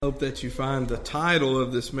Hope that you find the title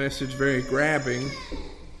of this message very grabbing.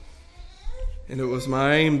 And it was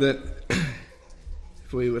my aim that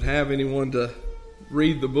if we would have anyone to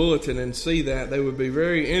read the bulletin and see that, they would be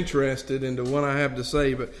very interested into what I have to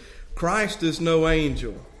say. But Christ is no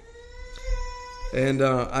angel. And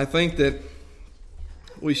I think that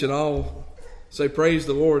we should all say, praise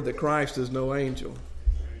the Lord, that Christ is no angel.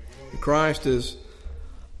 Christ is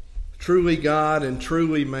truly God and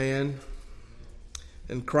truly man.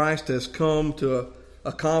 And Christ has come to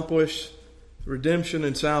accomplish redemption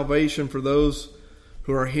and salvation for those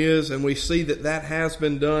who are His. And we see that that has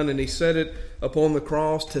been done. And He said it upon the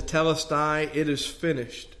cross, tetelestai, it is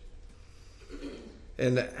finished.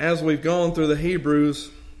 And as we've gone through the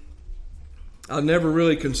Hebrews, I never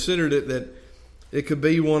really considered it that it could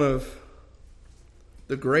be one of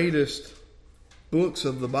the greatest books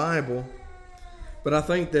of the Bible. But I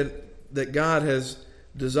think that God has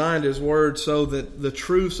designed His Word so that the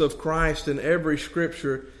truths of Christ in every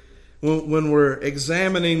Scripture, when we're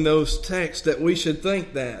examining those texts, that we should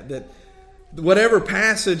think that whatever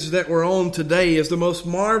passage that we're on today is the most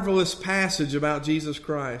marvelous passage about Jesus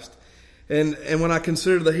Christ. And when I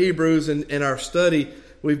consider the Hebrews in our study,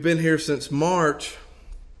 we've been here since March,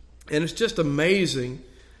 and it's just amazing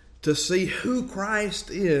to see who Christ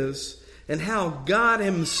is and how God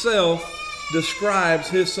Himself describes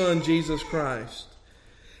His Son Jesus Christ.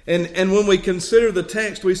 And when we consider the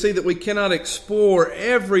text, we see that we cannot explore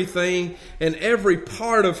everything and every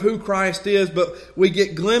part of who Christ is, but we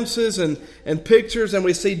get glimpses and pictures, and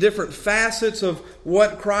we see different facets of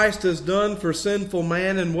what Christ has done for sinful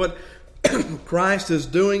man and what Christ is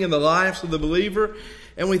doing in the lives of the believer.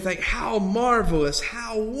 And we think, how marvelous,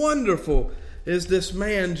 how wonderful is this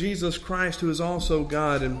man, Jesus Christ, who is also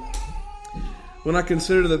God. And when I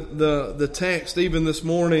consider the text, even this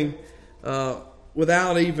morning,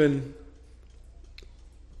 without even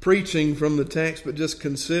preaching from the text, but just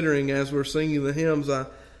considering as we're singing the hymns,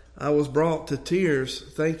 I was brought to tears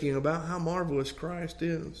thinking about how marvelous Christ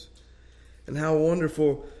is and how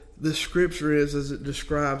wonderful this Scripture is as it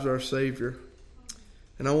describes our Savior.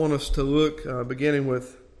 And I want us to look, beginning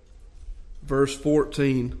with verse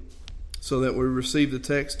 14, so that we receive the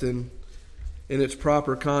text in its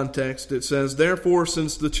proper context. It says, "Therefore,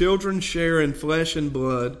 since the children share in flesh and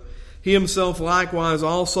blood, He Himself likewise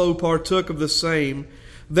also partook of the same,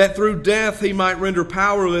 that through death He might render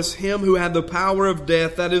powerless him who had the power of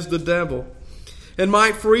death, that is, the devil, and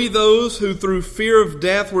might free those who through fear of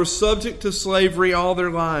death were subject to slavery all their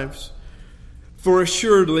lives. For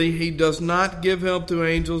assuredly He does not give help to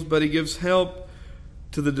angels, but He gives help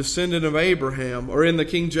to the descendant of Abraham." Or in the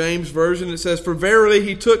King James Version it says, "For verily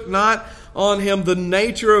He took not on Him the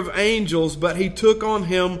nature of angels, but He took on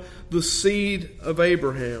Him the seed of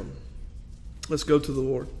Abraham." Let's go to the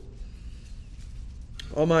Lord.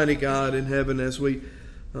 Almighty God in heaven, as we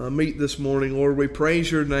meet this morning, Lord, we praise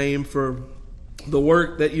Your name for the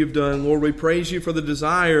work that You've done. Lord, we praise You for the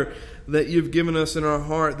desire that You've given us in our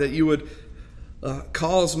heart, that You would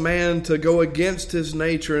cause man to go against his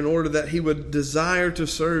nature in order that he would desire to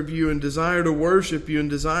serve You and desire to worship You and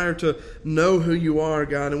desire to know who You are,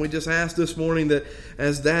 God. And we just ask this morning that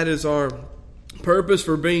as that is our purpose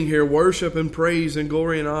for being here, worship and praise and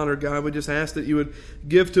glory and honor, God, we just ask that You would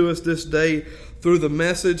give to us this day through the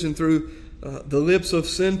message and through the lips of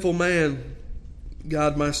sinful man,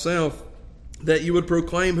 God, myself, that You would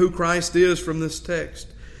proclaim who Christ is from this text,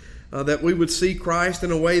 that we would see Christ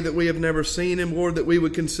in a way that we have never seen Him, Lord, that we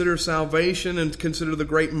would consider salvation and consider the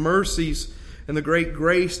great mercies and the great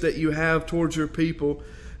grace that You have towards Your people,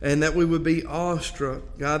 and that we would be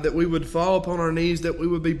awestruck, God, that we would fall upon our knees, that we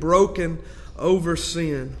would be broken over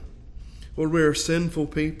sin. Lord, we're a sinful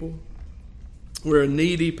people. We're a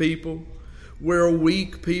needy people. We're a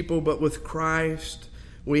weak people, but with Christ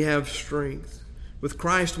we have strength. With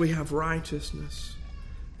Christ we have righteousness.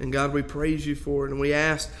 And God, we praise You for it. And we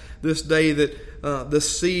ask this day that the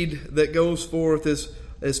seed that goes forth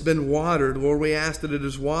has been watered. Lord, we ask that it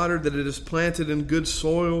is watered, that it is planted in good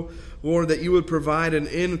soil. Lord, that You would provide an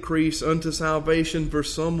increase unto salvation for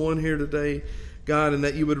someone here today, God, and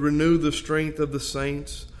that You would renew the strength of the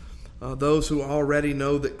saints, those who already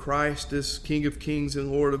know that Christ is King of kings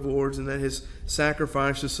and Lord of lords, and that His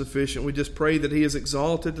sacrifice is sufficient. We just pray that He is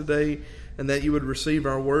exalted today, and that You would receive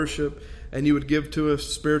our worship, and You would give to us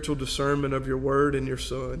spiritual discernment of Your word and Your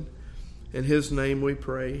Son. In His name we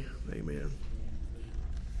pray. Amen.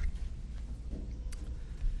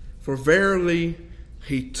 "For verily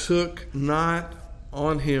He took not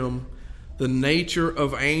on Him the nature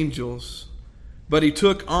of angels, but He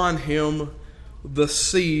took on Him the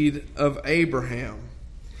seed of Abraham."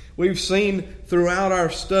 We've seen throughout our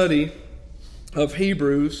study of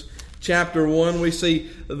Hebrews chapter 1, we see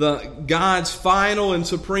God's final and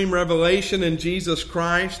supreme revelation in Jesus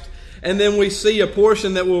Christ. And then we see a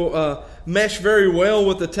portion that will mesh very well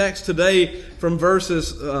with the text today from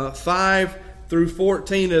verses 5 through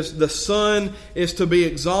 14, as the Son is to be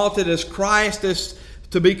exalted, as Christ is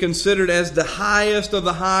to be considered as the highest of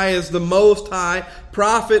the high, as the most high,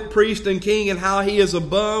 prophet, priest, and king, and how he is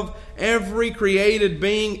above every created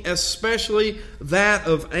being, especially that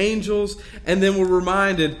of angels. And then we're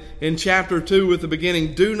reminded in chapter 2 with the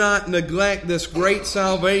beginning, do not neglect this great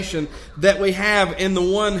salvation that we have in the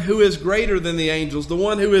one who is greater than the angels, the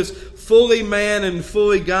one who is fully man and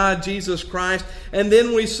fully God, Jesus Christ. And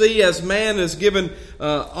then we see as man is given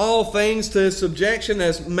all things to his subjection,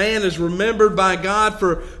 as man is remembered by God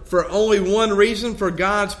for only one reason, for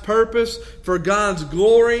God's purpose, for God's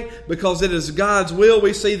glory, because it is God's will.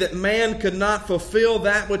 We see that man could not fulfill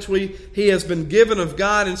that which he has been given of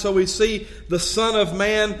God. And so we see the Son of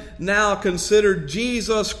Man now considered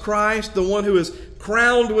Jesus Christ, the one who is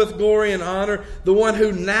crowned with glory and honor, the one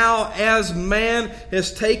who now as man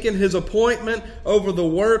has taken his appointment over the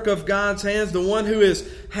work of God's hands, the one who is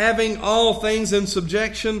having all things in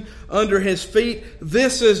subjection under his feet.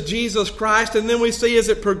 This is Jesus Christ. And then we see as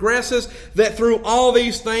it progresses that through all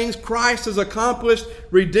these things, Christ has accomplished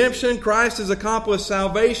redemption. Christ has accomplished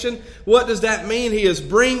salvation. What does that mean? He is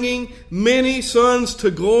bringing many sons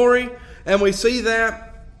to glory. And we see that.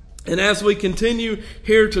 And as we continue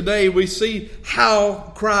here today, we see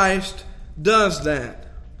how Christ does that.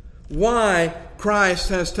 Why Christ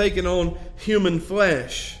has taken on human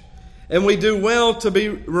flesh. And we do well to be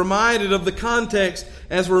reminded of the context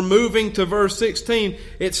as we're moving to verse 16.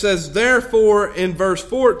 It says, therefore, in verse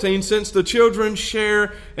 14, since the children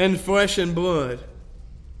share in flesh and blood.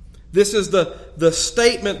 This is the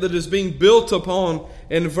statement that is being built upon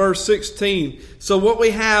in verse 16. So what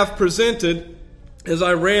we have presented, as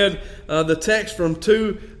I read the text from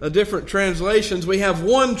two different translations, we have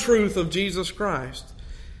one truth of Jesus Christ.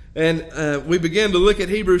 And we begin to look at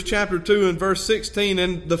Hebrews chapter 2 and verse 16,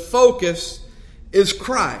 and the focus is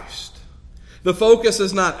Christ. The focus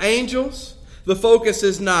is not angels. The focus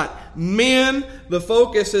is not men. The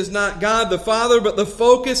focus is not God the Father, but the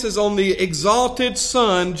focus is on the exalted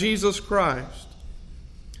Son, Jesus Christ.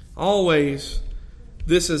 Always,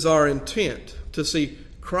 this is our intent, to see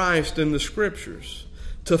Christ in the Scriptures,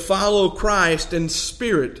 to follow Christ in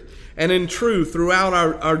spirit and in truth throughout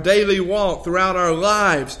our daily walk, throughout our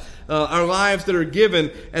lives that are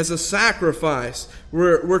given as a sacrifice.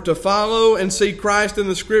 We're to follow and see Christ in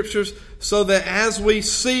the Scriptures so that as we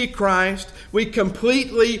see Christ, we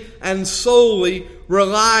completely and solely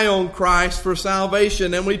rely on Christ for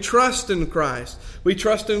salvation, and we trust in Christ. We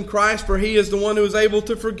trust in Christ for He is the one who is able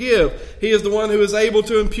to forgive. He is the one who is able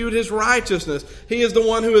to impute His righteousness. He is the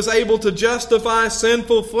one who is able to justify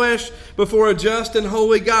sinful flesh before a just and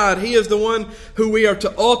holy God. He is the one who we are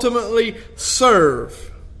to ultimately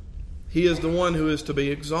serve. He is the one who is to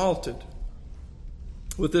be exalted.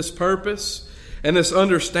 With this purpose and this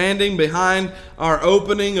understanding behind our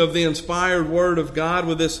opening of the inspired Word of God,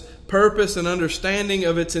 with this purpose and understanding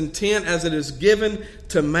of its intent as it is given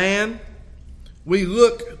to man, we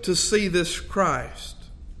look to see this Christ.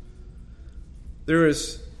 There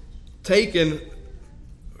is taken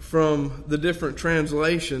from the different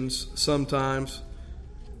translations sometimes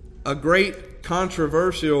a great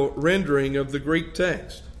controversial rendering of the Greek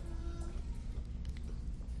text.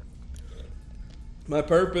 My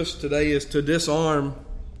purpose today is to disarm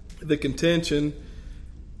the contention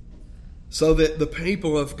so that the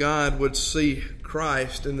people of God would see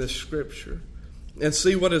Christ in this Scripture and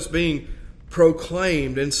see what is being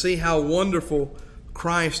proclaimed and see how wonderful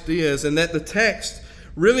Christ is, and that the text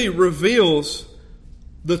really reveals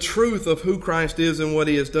the truth of who Christ is and what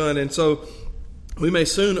He has done. And so we may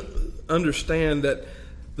soon understand that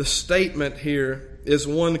the statement here is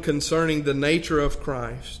one concerning the nature of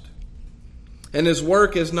Christ. And His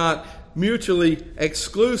work is not mutually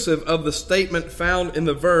exclusive of the statement found in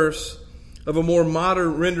the verse of a more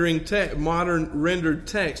modern rendered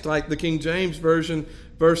text, like the King James Version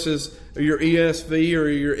versus your ESV or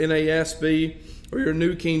your NASB or your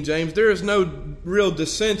New King James. There is no real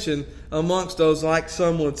dissension amongst those, like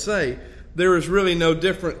some would say. There is really no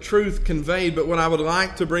different truth conveyed, but what I would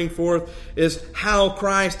like to bring forth is how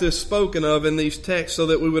Christ is spoken of in these texts so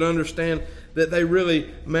that we would understand that they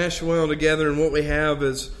really mesh well together, and what we have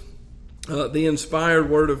is the inspired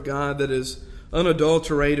Word of God that is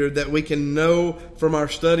unadulterated, that we can know from our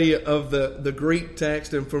study of the Greek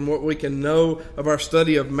text and from what we can know of our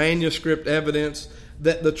study of manuscript evidence,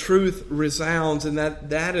 that the truth resounds, and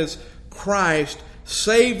that is Christ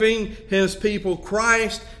saving His people,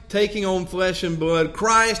 Christ taking on flesh and blood,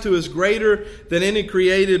 Christ who is greater than any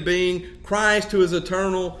created being, Christ who is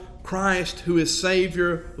eternal, Christ who is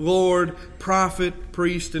Savior, Lord, prophet,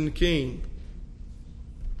 priest, and king.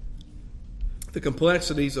 The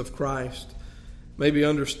complexities of Christ may be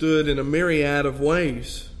understood in a myriad of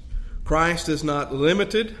ways. Christ is not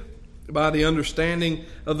limited by the understanding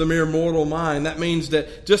of the mere mortal mind. That means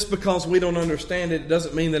that just because we don't understand it, it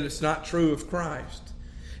doesn't mean that it's not true of Christ.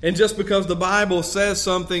 And just because the Bible says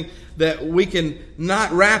something that we can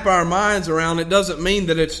not wrap our minds around, it doesn't mean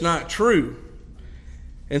that it's not true.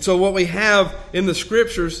 And so what we have in the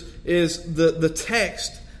Scriptures is the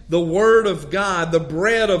text, the Word of God, the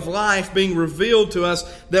bread of life being revealed to us,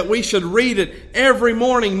 that we should read it every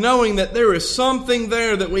morning knowing that there is something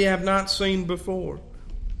there that we have not seen before.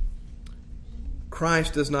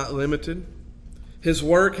 Christ is not limited. His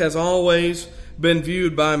work has always been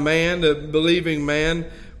viewed by man, the believing man,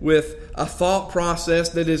 with a thought process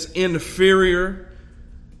that is inferior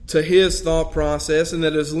to his thought process and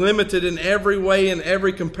that is limited in every way and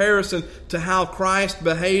every comparison to how Christ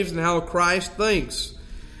behaves and how Christ thinks.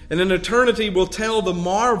 And in eternity will tell the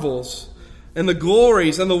marvels and the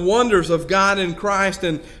glories and the wonders of God in Christ,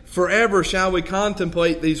 and forever shall we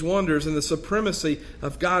contemplate these wonders and the supremacy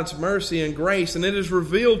of God's mercy and grace. And it is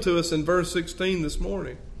revealed to us in verse 16 this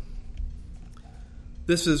morning.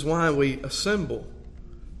 This is why we assemble,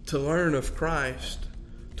 to learn of Christ,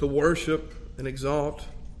 to worship and exalt.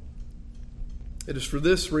 It is for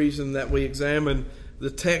this reason that we examine the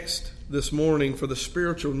text this morning, for the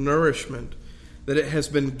spiritual nourishment that it has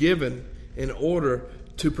been given in order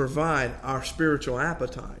to provide our spiritual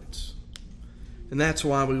appetites. And that's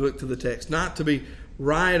why we look to the text. Not to be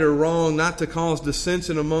right or wrong, not to cause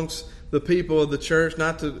dissension amongst the people of the church,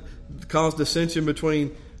 not to cause dissension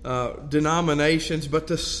between denominations, but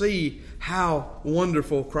to see how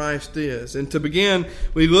wonderful Christ is. And to begin,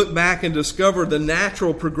 we look back and discover the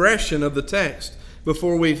natural progression of the text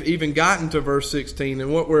before we've even gotten to verse 16.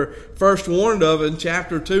 And what we're first warned of in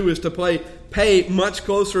chapter 2 is to pay much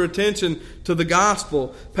closer attention to the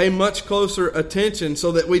gospel. Pay much closer attention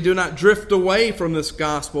so that we do not drift away from this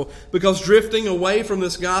gospel. Because drifting away from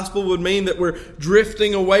this gospel would mean that we're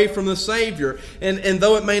drifting away from the Savior. And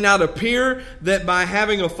though it may not appear that by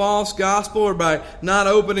having a false gospel or by not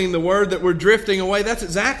opening the Word that we're drifting away, that's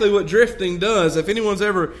exactly what drifting does. If anyone's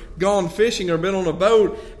ever gone fishing or been on a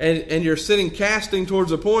boat and you're sitting casting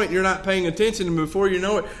towards a point, you're not paying attention, and before you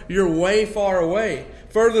know it, you're way far away.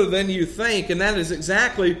 Further than you think. And that is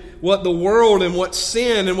exactly what the world and what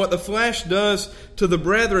sin and what the flesh does to the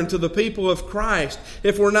brethren, to the people of Christ.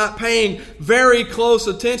 If we're not paying very close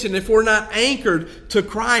attention, if we're not anchored to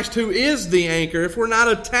Christ, who is the anchor, if we're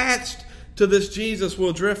not attached to this Jesus,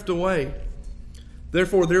 we'll drift away.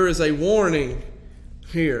 Therefore, there is a warning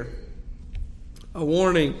here. A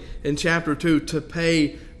warning in chapter 2 to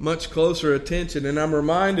pay much closer attention. And I'm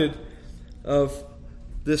reminded of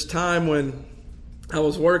this time when I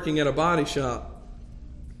was working at a body shop.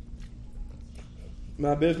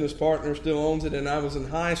 My business partner still owns it, and I was in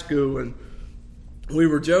high school, and we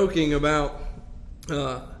were joking about,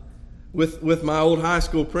 with my old high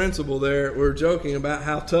school principal there, we were joking about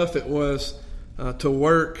how tough it was to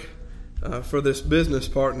work for this business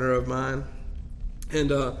partner of mine. And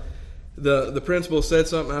the principal said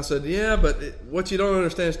something, I said, yeah, but what you don't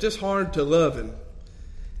understand, it's just hard to love him.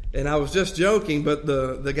 And I was just joking, but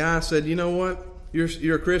the guy said, you know what?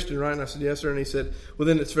 You're a Christian, right? And I said, yes, sir. And he said, well,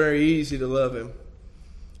 then it's very easy to love him.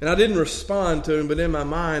 And I didn't respond to him, but in my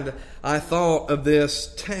mind, I thought of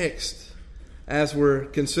this text as we're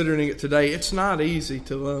considering it today. It's not easy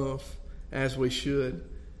to love as we should.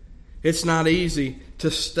 It's not easy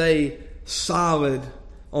to stay solid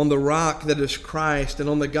on the rock that is Christ and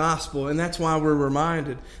on the gospel. And that's why we're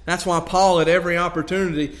reminded. That's why Paul at every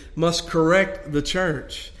opportunity must correct the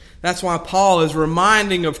church. That's why Paul is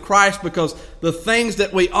reminding of Christ, because the things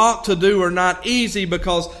that we ought to do are not easy,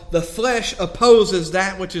 because the flesh opposes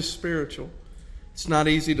that which is spiritual. It's not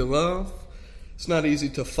easy to love. It's not easy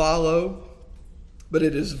to follow. But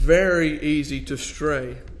it is very easy to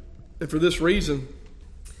stray. And for this reason,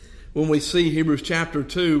 when we see Hebrews chapter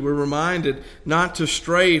 2, we're reminded not to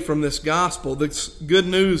stray from this gospel, this good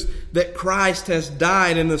news that Christ has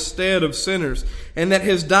died in the stead of sinners, and that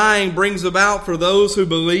His dying brings about, for those who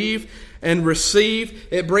believe and receive,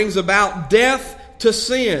 it brings about death to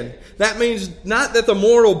sin. That means not that the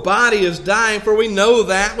mortal body is dying, for we know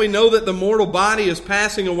that. We know that the mortal body is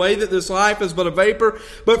passing away, that this life is but a vapor.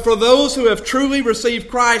 But for those who have truly received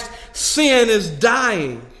Christ, sin is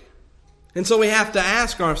dying. And so we have to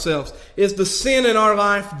ask ourselves, is the sin in our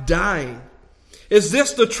life dying? Is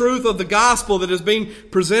this the truth of the gospel that is being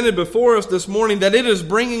presented before us this morning, that it is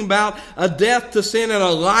bringing about a death to sin and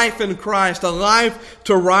a life in Christ, a life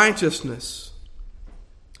to righteousness?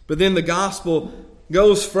 But then the gospel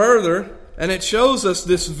goes further, and it shows us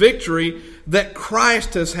this victory that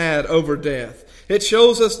Christ has had over death. It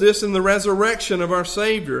shows us this in the resurrection of our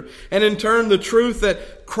Savior. And in turn, the truth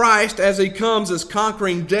that Christ, as He comes, is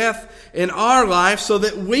conquering death in our life so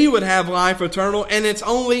that we would have life eternal. And it's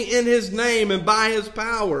only in His name and by His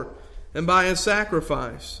power and by His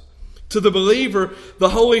sacrifice. To the believer, the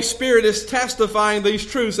Holy Spirit is testifying these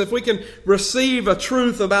truths. If we can receive a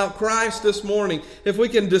truth about Christ this morning, if we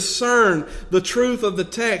can discern the truth of the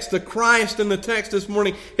text, the Christ in the text this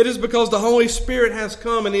morning, it is because the Holy Spirit has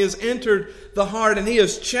come and He has entered the heart and He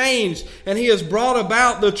has changed and He has brought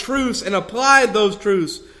about the truths and applied those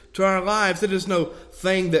truths to our lives. It is no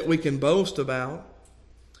thing that we can boast about.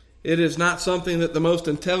 It is not something that the most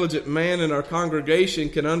intelligent man in our congregation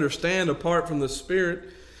can understand apart from the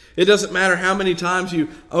Spirit. It doesn't matter how many times you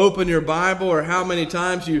open your Bible or how many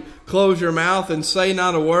times you close your mouth and say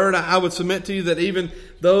not a word. I would submit to you that even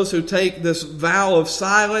those who take this vow of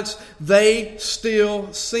silence, they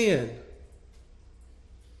still sin.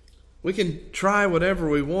 We can try whatever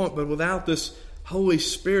we want, but without this Holy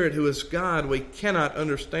Spirit who is God, we cannot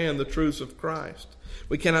understand the truths of Christ.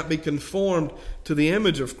 We cannot be conformed to the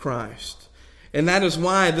image of Christ. And that is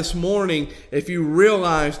why this morning, if you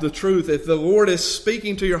realize the truth, if the Lord is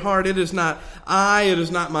speaking to your heart, it is not I, it is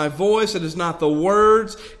not my voice, it is not the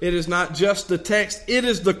words, it is not just the text, it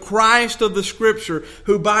is the Christ of the Scripture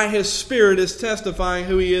who by His Spirit is testifying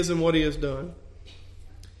who He is and what He has done.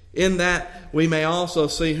 In that, we may also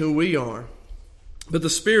see who we are. But the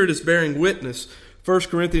Spirit is bearing witness. 1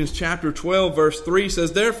 Corinthians chapter 12 verse 3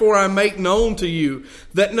 says, "Therefore I make known to you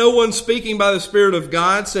that no one speaking by the Spirit of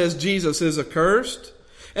God says Jesus is accursed,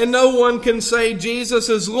 and no one can say Jesus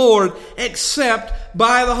is Lord except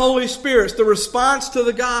by the Holy Spirit." The response to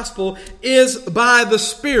the gospel is by the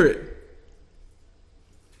Spirit.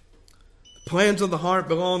 The plans of the heart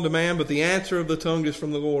belong to man, but the answer of the tongue is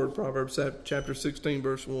from the Lord. Proverbs chapter 16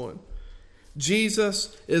 verse 1.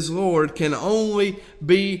 Jesus is Lord can only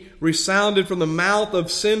be resounded from the mouth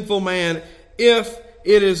of sinful man if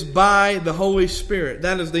it is by the Holy Spirit.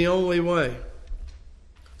 That is the only way.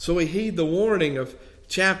 So we heed the warning of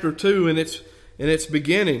chapter 2 in its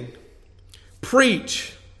beginning.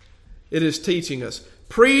 Preach, it is teaching us.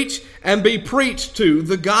 Preach and be preached to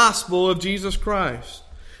the gospel of Jesus Christ.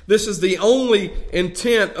 This is the only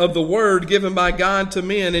intent of the word given by God to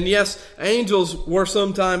men. And yes, angels were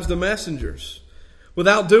sometimes the messengers.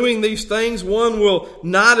 Without doing these things, one will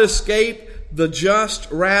not escape the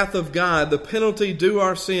just wrath of God, the penalty due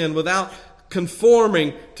our sin, without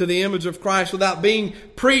conforming to the image of Christ, without being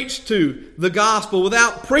preached to the gospel,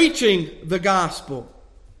 without preaching the gospel.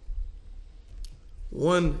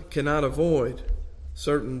 One cannot avoid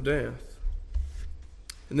certain death.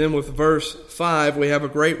 And then with verse 5, we have a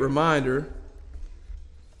great reminder,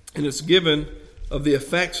 and it's given of the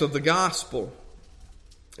effects of the gospel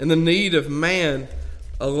and the need of man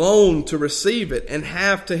alone to receive it and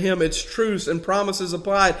have to him its truths and promises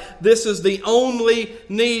applied. This is the only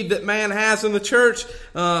need that man has, in the church,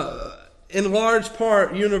 in large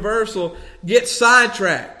part universal, gets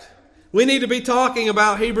sidetracked. We need to be talking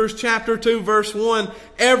about Hebrews chapter 2 verse 1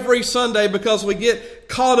 every Sunday because we get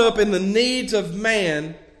caught up in the needs of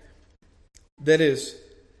man that is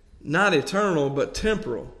not eternal but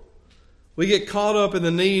temporal. We get caught up in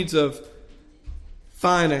the needs of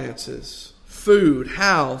finances, food,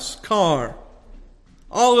 house, car.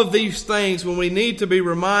 All of these things when we need to be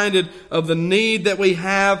reminded of the need that we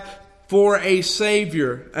have for a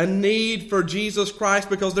Savior, a need for Jesus Christ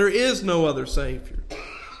because there is no other Savior.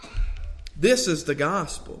 This is the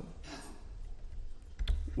gospel.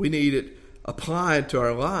 We need it applied to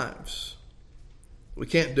our lives. We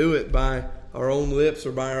can't do it by our own lips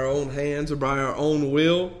or by our own hands or by our own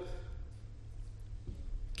will.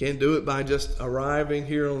 Can't do it by just arriving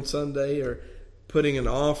here on Sunday or putting an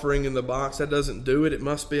offering in the box. That doesn't do it. It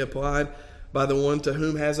must be applied by the one to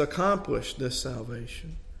whom has accomplished this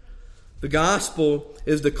salvation. The gospel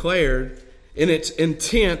is declared in its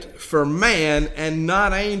intent for man and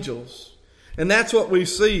not angels. And that's what we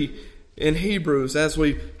see in Hebrews as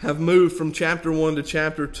we have moved from chapter 1 to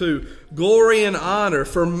chapter 2. Glory and honor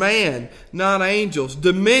for man, not angels.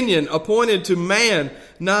 Dominion appointed to man,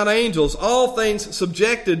 not angels. All things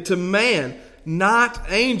subjected to man, not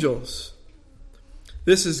angels.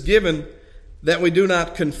 This is given that we do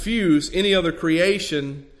not confuse any other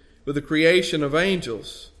creation with the creation of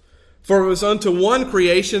angels. For it was unto one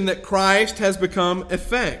creation that Christ has become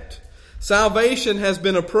effect. Salvation has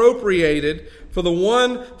been appropriated for the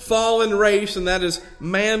one fallen race, and that is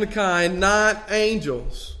mankind, not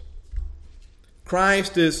angels.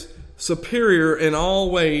 Christ is superior in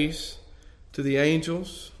all ways to the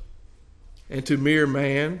angels and to mere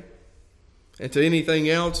man and to anything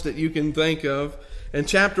else that you can think of. And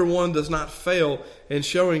chapter 1 does not fail in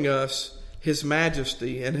showing us His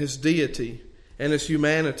majesty and His deity and His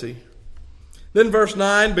humanity. Then verse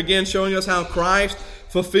 9 begins showing us how Christ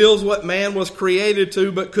fulfills what man was created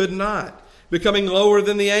to but could not, becoming lower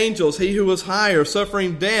than the angels, He who was higher,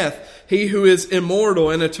 suffering death, He who is immortal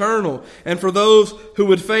and eternal. And for those who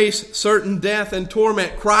would face certain death and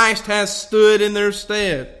torment, Christ has stood in their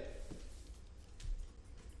stead.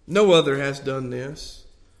 No other has done this.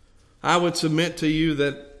 I would submit to you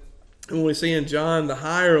that when we see in John the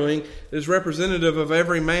hireling is representative of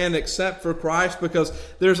every man except for Christ, because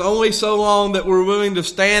there's only so long that we're willing to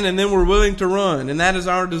stand and then we're willing to run, and that is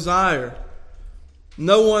our desire.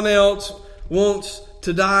 No one else wants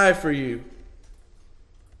to die for you.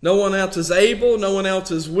 No one else is able, no one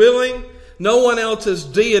else is willing, no one else is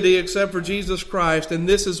deity except for Jesus Christ, and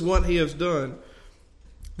this is what He has done.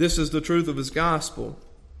 This is the truth of His gospel.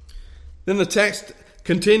 Then the text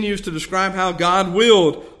continues to describe how God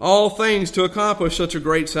willed all things to accomplish such a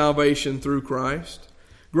great salvation through Christ.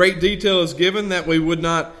 Great detail is given that we would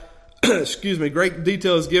not, great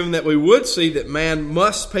detail is given that we would see that man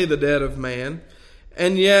must pay the debt of man,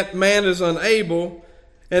 and yet man is unable.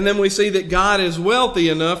 And then we see that God is wealthy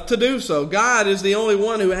enough to do so. God is the only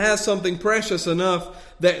one who has something precious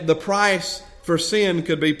enough that the price for sin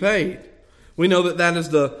could be paid. We know that that is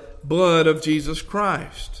the blood of Jesus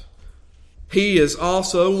Christ. He is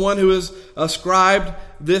also one who has ascribed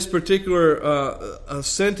this particular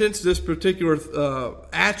sentence, this particular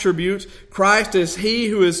attribute. Christ is He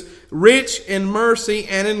who is rich in mercy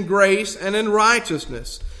and in grace and in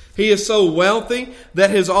righteousness. He is so wealthy that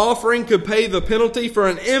His offering could pay the penalty for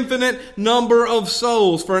an infinite number of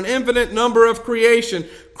souls, for an infinite number of creation.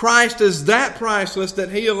 Christ is that priceless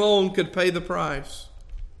that He alone could pay the price.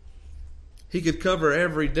 He could cover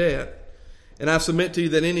every debt. And I submit to you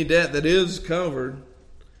that any debt that is covered,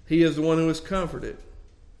 He is the one who has covered it.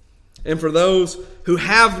 And for those who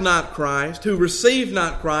have not Christ, who receive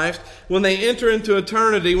not Christ, when they enter into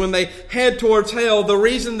eternity, when they head towards hell, the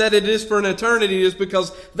reason that it is for an eternity is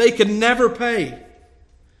because they could never pay.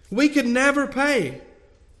 We could never pay.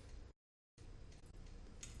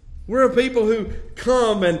 We're a people who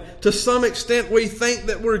come, and to some extent we think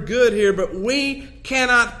that we're good here, but we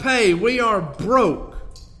cannot pay. We are broke.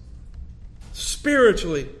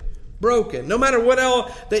 Spiritually broken. No matter what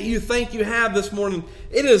all that you think you have this morning,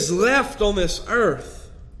 it is left on this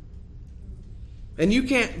earth. And you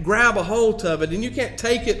can't grab a hold of it, and you can't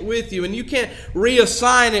take it with you, and you can't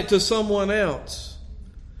reassign it to someone else.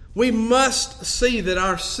 We must see that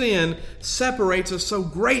our sin separates us so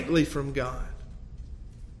greatly from God,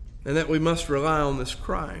 and that we must rely on this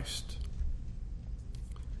Christ.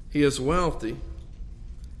 He is wealthy,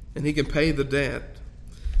 and He can pay the debt.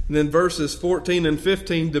 And then verses 14 and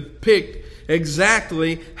 15 depict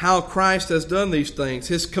exactly how Christ has done these things,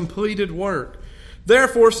 His completed work.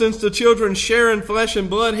 Therefore, since the children share in flesh and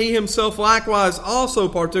blood, He Himself likewise also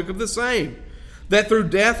partook of the same, that through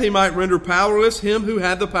death He might render powerless him who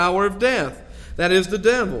had the power of death, that is, the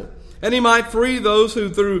devil, and He might free those who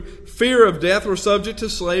through fear of death were subject to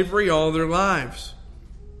slavery all their lives.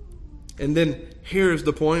 And then here's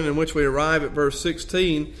the point in which we arrive at verse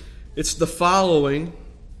 16. It's the following.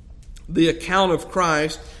 The account of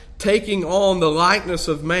Christ taking on the likeness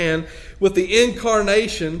of man with the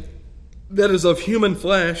incarnation that is of human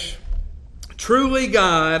flesh, truly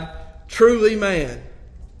God, truly man.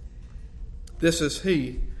 This is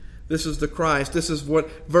He. This is the Christ. This is what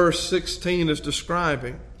verse 16 is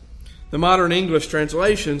describing. The modern English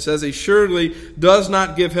translation says He surely does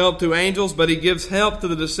not give help to angels, but He gives help to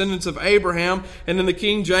the descendants of Abraham. And in the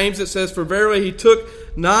King James it says, for verily He took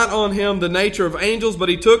not on Him the nature of angels, but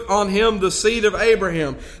He took on Him the seed of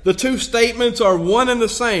Abraham. The two statements are one and the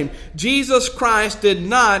same. Jesus Christ did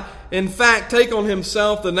not, in fact, take on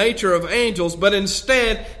Himself the nature of angels, but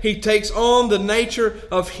instead He takes on the nature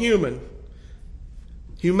of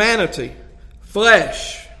humanity,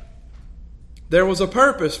 flesh. There was a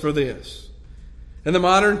purpose for this. And the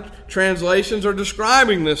modern translations are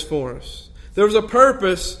describing this for us. There was a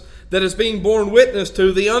purpose that is being borne witness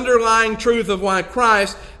to, the underlying truth of why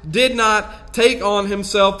Christ did not take on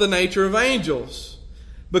Himself the nature of angels.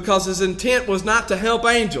 Because His intent was not to help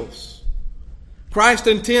angels. Christ's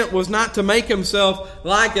intent was not to make Himself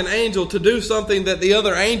like an angel, to do something that the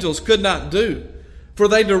other angels could not do. For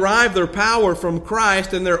they derive their power from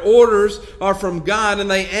Christ, and their orders are from God, and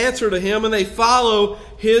they answer to Him, and they follow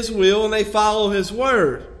His will, and they follow His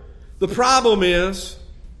word. The problem is,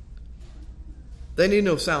 they need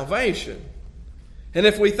no salvation. And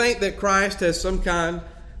if we think that Christ has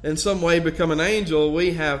in some way become an angel,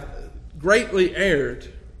 we have greatly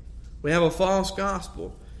erred. We have a false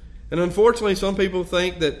gospel. And unfortunately, some people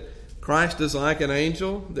think that Christ is like an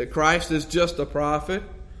angel, that Christ is just a prophet.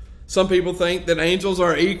 Some people think that angels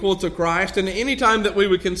are equal to Christ. And any time that we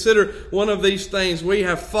would consider one of these things, we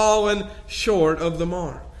have fallen short of the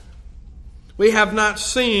mark. We have not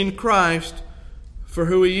seen Christ for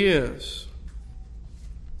who He is.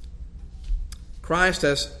 Christ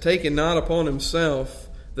has taken not upon Himself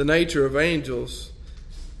the nature of angels,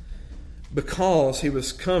 because He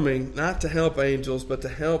was coming not to help angels, but to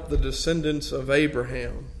help the descendants of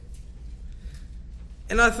Abraham.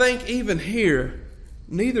 And I think even here,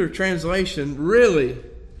 neither translation really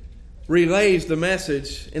relays the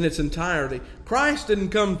message in its entirety. Christ didn't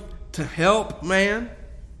come to help man.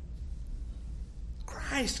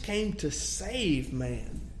 Christ came to save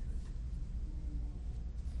man.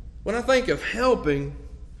 When I think of helping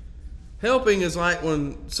is like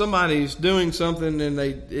when somebody's doing something and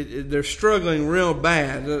they're struggling real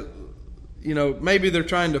bad. Maybe they're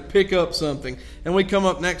trying to pick up something, and we come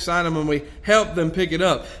up next to them and we help them pick it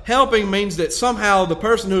up. Helping means that somehow the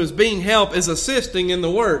person who is being helped is assisting in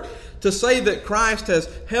the work. To say that Christ has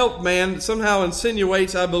helped man somehow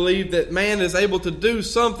insinuates, I believe, that man is able to do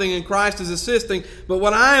something and Christ is assisting. But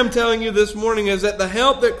what I am telling you this morning is that the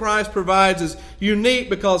help that Christ provides is unique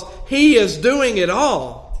because He is doing it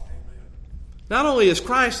all. Not only is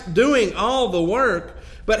Christ doing all the work,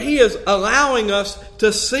 but He is allowing us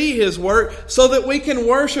to see His work so that we can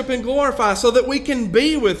worship and glorify, so that we can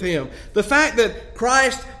be with Him. The fact that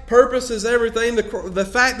Christ purposes everything, the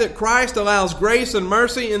fact that Christ allows grace and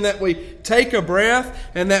mercy in that we take a breath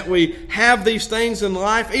and that we have these things in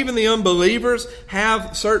life. Even the unbelievers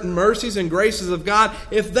have certain mercies and graces of God.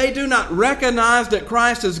 If they do not recognize that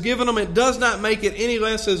Christ has given them, it does not make it any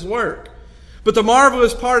less His work. But the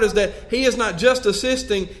marvelous part is that He is not just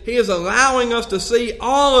assisting, He is allowing us to see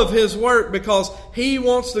all of His work because He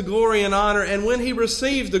wants the glory and honor. And when He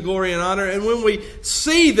receives the glory and honor, and when we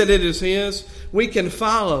see that it is His, we can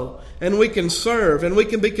follow, and we can serve, and we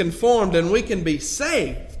can be conformed, and we can be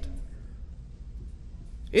saved.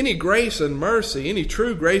 Any grace and mercy, any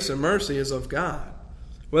true grace and mercy is of God.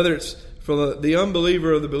 Whether it's for the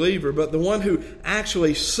unbeliever or the believer, but the one who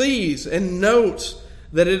actually sees and notes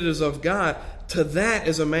that it is of God, to that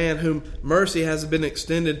is a man whom mercy has been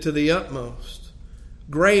extended to the utmost.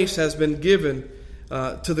 Grace has been given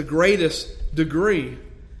to the greatest degree,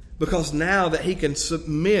 because now that he can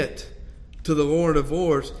submit to the Lord of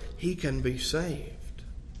Lords, he can be saved.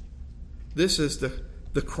 This is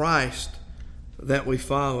the Christ that we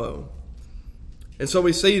follow. And so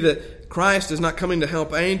we see that Christ is not coming to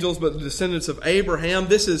help angels, but the descendants of Abraham.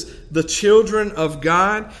 This is the children of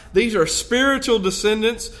God. These are spiritual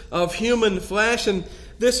descendants of human flesh. And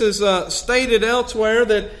this is stated elsewhere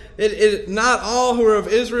that not all who are of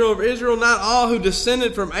Israel, not all who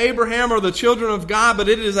descended from Abraham are the children of God, but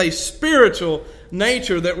it is a spiritual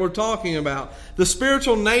nature that we're talking about. The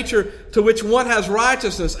spiritual nature to which one has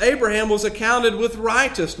righteousness. Abraham was accounted with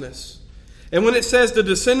righteousness. And when it says the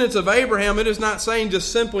descendants of Abraham, it is not saying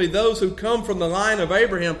just simply those who come from the line of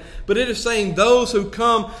Abraham, but it is saying those who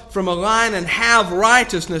come from a line and have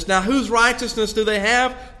righteousness. Now, whose righteousness do they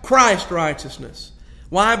have? Christ's righteousness.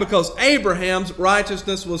 Why? Because Abraham's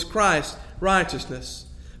righteousness was Christ's righteousness.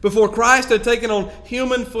 Before Christ had taken on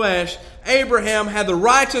human flesh, Abraham had the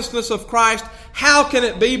righteousness of Christ. How can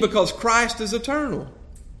it be? Because Christ is eternal.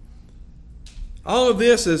 All of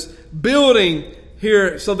this is building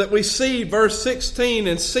here so that we see verse 16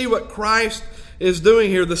 and see what Christ is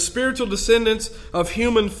doing here. The spiritual descendants of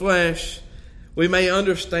human flesh, we may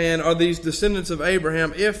understand, are these descendants of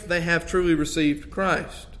Abraham if they have truly received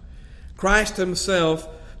Christ. Christ Himself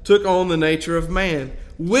took on the nature of man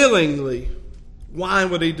willingly. Why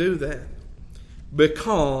would He do that?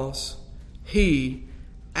 Because He,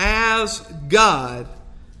 as God,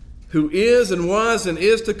 who is and was and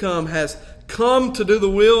is to come, has come to do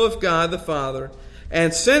the will of God the Father.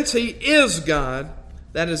 And since He is God,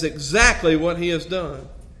 that is exactly what He has done.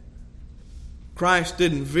 Christ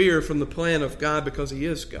didn't veer from the plan of God because He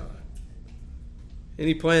is God.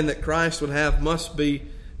 Any plan that Christ would have must be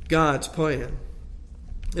God's plan.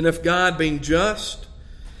 And if God, being just,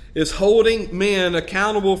 is holding men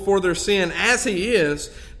accountable for their sin as He is,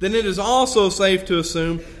 then it is also safe to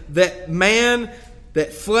assume that man,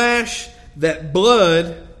 that flesh, that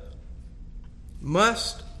blood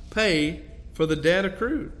must pay for for the debt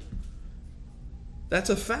accrued.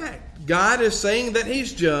 That's a fact. God is saying that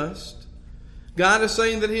He's just. God is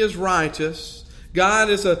saying that He is righteous.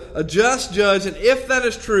 God is a just judge, and if that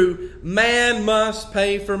is true, man must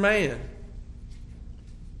pay for man.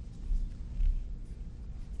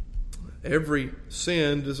 Every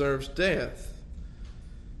sin deserves death.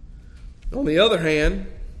 On the other hand,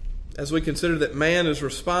 as we consider that man is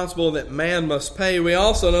responsible, that man must pay, we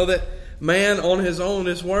also know that man on his own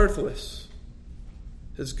is worthless.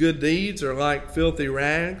 His good deeds are like filthy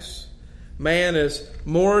rags. Man is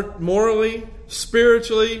morally,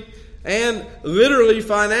 spiritually, and literally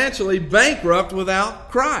financially bankrupt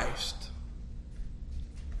without Christ.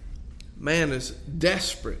 Man is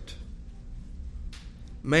desperate.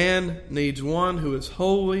 Man needs one who is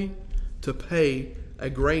holy to pay a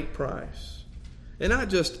great price. And not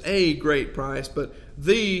just a great price, but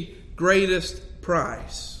the greatest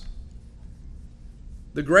price.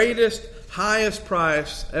 The greatest, highest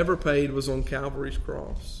price ever paid was on Calvary's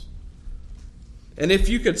cross. And if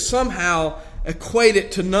you could somehow equate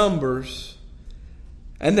it to numbers,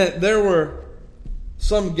 and that there were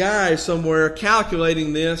some guy somewhere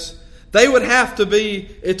calculating this, they would have to be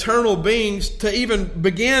eternal beings to even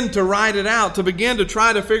begin to write it out, to begin to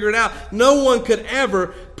try to figure it out. No one could ever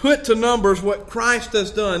put to numbers what Christ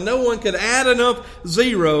has done. No one could add enough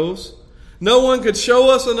zeros. No one could show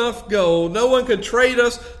us enough gold. No one could trade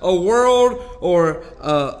us a world or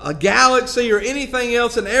a galaxy or anything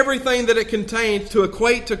else and everything that it contains to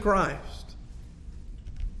equate to Christ.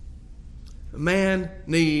 Man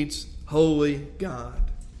needs holy God.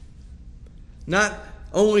 Not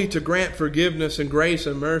only to grant forgiveness and grace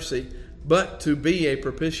and mercy, but to be a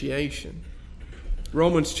propitiation.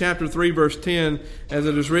 Romans chapter 3 verse 10, as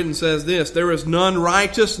it is written, says this: there is none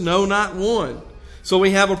righteous, no, not one. So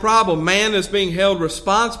we have a problem. Man is being held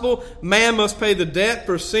responsible. Man must pay the debt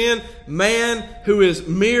for sin. Man who is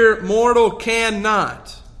mere mortal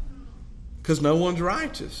cannot, because no one's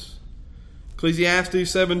righteous. Ecclesiastes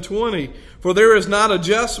 7:20, for there is not a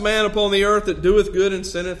just man upon the earth that doeth good and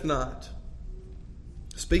sinneth not.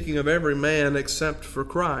 Speaking of every man except for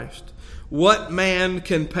Christ. What man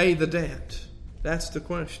can pay the debt? That's the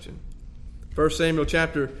question. 1 Samuel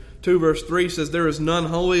chapter 2 verse 3 says, there is none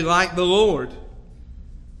holy like the Lord.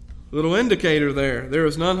 Little indicator there. There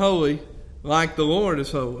is none holy like the Lord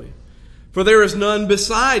is holy. For there is none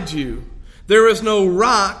beside you. There is no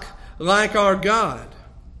rock like our God.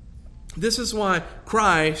 This is why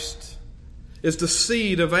Christ is the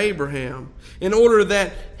seed of Abraham, in order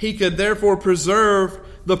that He could therefore preserve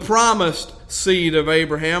the promised seed of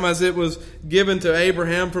Abraham, as it was given to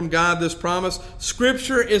Abraham from God, this promise.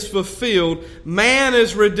 Scripture is fulfilled, man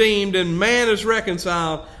is redeemed, and man is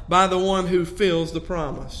reconciled by the one who fills the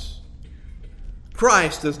promise.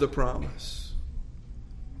 Christ is the promise.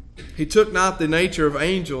 He took not the nature of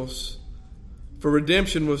angels, for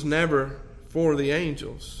redemption was never for the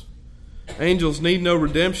angels. Angels need no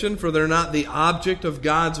redemption, for they're not the object of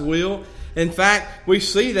God's will. In fact, we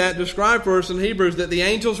see that described for us in Hebrews, that the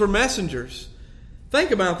angels were messengers.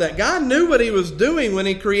 Think about that. God knew what He was doing when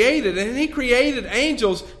He created, and He created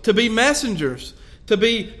angels to be messengers, to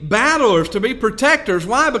be battlers, to be protectors.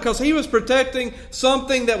 Why? Because He was protecting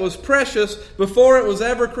something that was precious before it was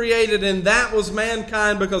ever created, and that was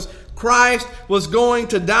mankind, because Christ was going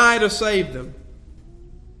to die to save them.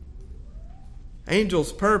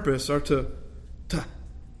 Angels' purpose are to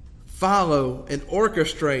follow and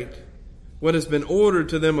orchestrate what has been ordered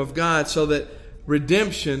to them of God, so that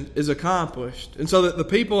redemption is accomplished, and so that the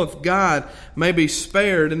people of God may be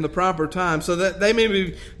spared in the proper time, so that they may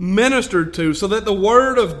be ministered to, so that the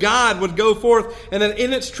Word of God would go forth, and that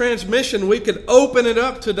in its transmission we could open it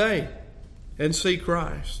up today and see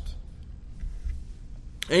Christ.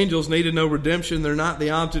 Angels needed no redemption. They're not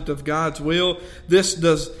the object of God's will. This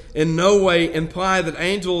does in no way imply that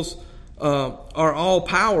angels are all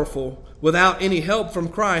powerful without any help from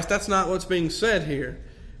Christ. That's not what's being said here.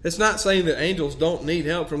 It's not saying that angels don't need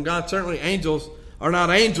help from God. Certainly angels are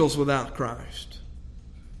not angels without Christ.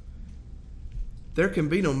 There can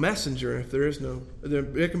be no messenger if there is no...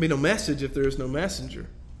 There can be no message if there is no messenger.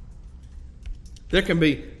 There can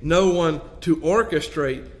be no one to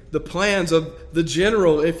orchestrate the plans of the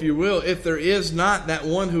general, if you will, if there is not that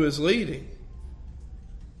one who is leading.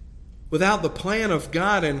 Without the plan of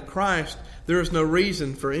God and Christ, there is no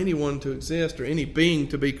reason for anyone to exist or any being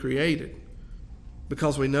to be created.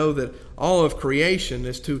 Because we know that all of creation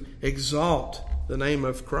is to exalt the name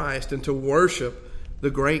of Christ and to worship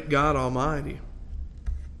the great God Almighty.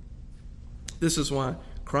 This is why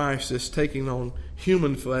Christ is taking on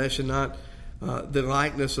human flesh and not the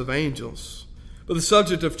likeness of angels. But the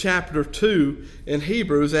subject of chapter 2 in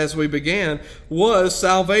Hebrews, as we began, was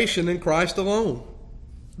salvation in Christ alone.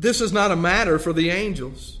 This is not a matter for the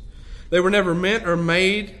angels. They were never meant or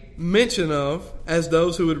made mention of as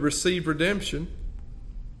those who would receive redemption,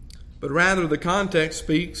 but rather the context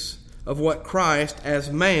speaks of what Christ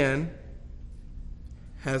as man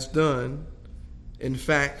has done, in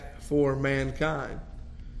fact, for mankind.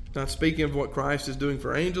 Not speaking of what Christ is doing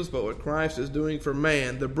for angels, but what Christ is doing for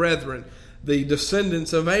man, the brethren, the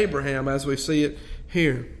descendants of Abraham, as we see it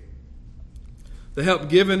here. The help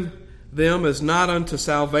given them is not unto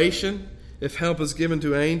salvation, if help is given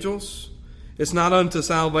to angels. It's not unto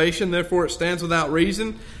salvation, therefore it stands without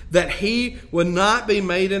reason that he would not be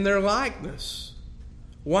made in their likeness.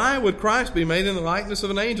 Why would Christ be made in the likeness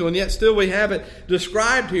of an angel? And yet still we have it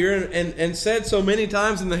described here and said so many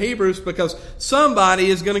times in the Hebrews, because somebody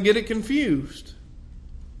is going to get it confused.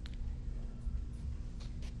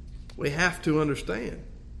 We have to understand.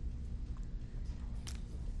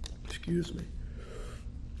 Excuse me.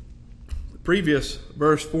 The previous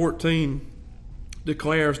verse 14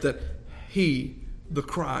 declares that he, the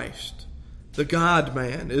Christ, the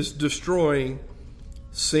God-man, is destroying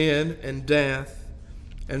sin and death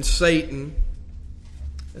and Satan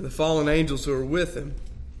and the fallen angels who are with him.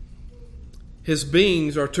 His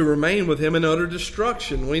beings are to remain with him in utter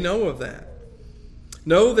destruction. We know of that.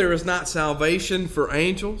 No, there is not salvation for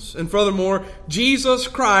angels. And furthermore, Jesus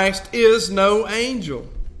Christ is no angel.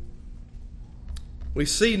 We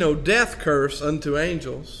see no death curse unto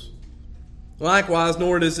angels. Likewise,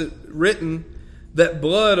 nor is it written that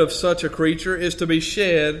blood of such a creature is to be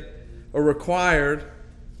shed or required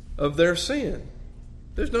of their sin.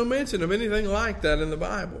 There's no mention of anything like that in the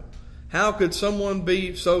Bible. How could someone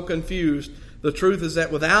be so confused? The truth is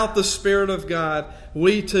that without the Spirit of God,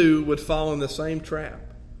 we too would fall in the same trap.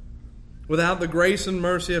 Without the grace and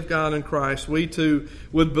mercy of God in Christ, we too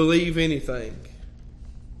would believe anything.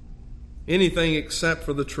 Anything except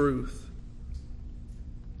for the truth.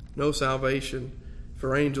 No salvation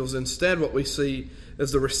for angels. Instead, what we see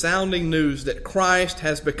is the resounding news that Christ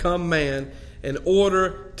has become man in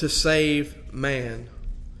order to save man.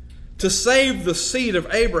 To save the seed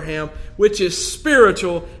of Abraham, which is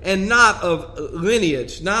spiritual and not of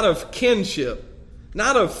lineage, not of kinship,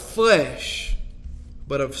 not of flesh,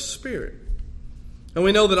 but of spirit. And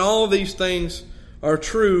we know that all of these things are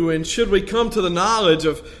true, and should we come to the knowledge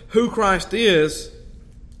of who Christ is,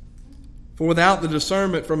 for without the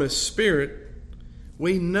discernment from His Spirit,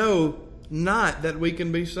 we know not that we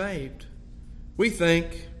can be saved. We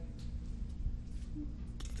think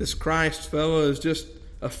this Christ fellow is just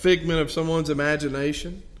a figment of someone's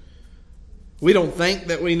imagination. We don't think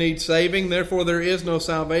that we need saving, therefore there is no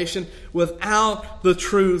salvation without the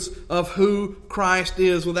truths of who Christ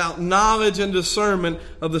is, without knowledge and discernment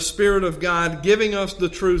of the Spirit of God giving us the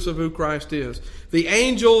truths of who Christ is. The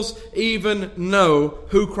angels even know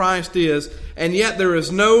who Christ is, and yet there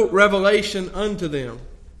is no revelation unto them.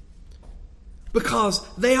 Because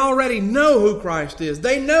they already know who Christ is.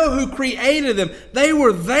 They know who created them. They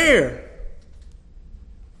were there.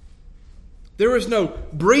 There is no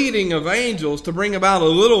breeding of angels to bring about a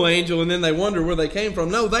little angel and then they wonder where they came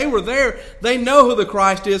from. No, they were there. They know who the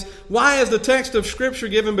Christ is. Why is the text of Scripture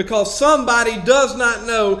given? Because somebody does not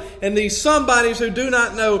know, and these somebodies who do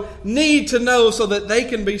not know need to know so that they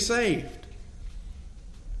can be saved.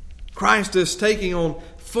 Christ is taking on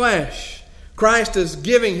flesh. Christ is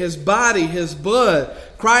giving His body, His blood.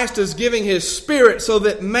 Christ is giving His Spirit so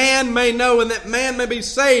that man may know and that man may be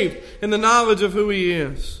saved in the knowledge of who He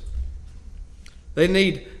is. They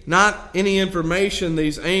need not any information,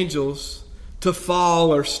 these angels, to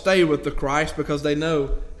fall or stay with the Christ because they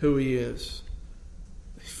know who He is.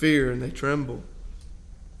 They fear and they tremble.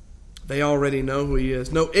 They already know who He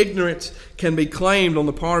is. No ignorance can be claimed on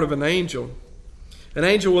the part of an angel. An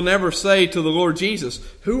angel will never say to the Lord Jesus,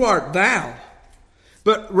 "Who art thou?"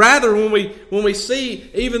 But rather, when we see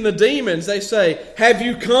even the demons, they say, "Have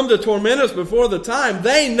you come to torment us before the time?"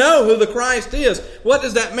 They know who the Christ is. What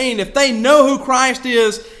does that mean? If they know who Christ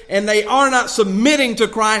is and they are not submitting to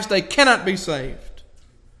Christ, they cannot be saved.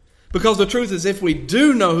 Because the truth is, if we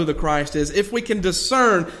do know who the Christ is, if we can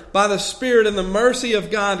discern by the Spirit and the mercy of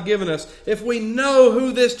God given us, if we know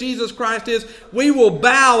who this Jesus Christ is, we will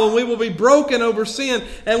bow and we will be broken over sin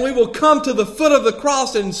and we will come to the foot of the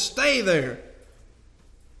cross and stay there.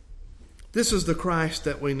 This is the Christ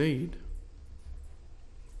that we need.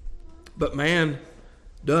 But man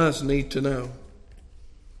does need to know.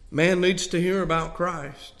 Man needs to hear about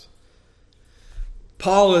Christ.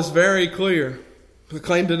 Paul is very clear. We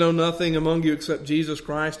claim to know nothing among you except Jesus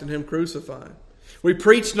Christ and Him crucified. We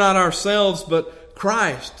preach not ourselves, but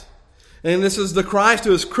Christ. And this is the Christ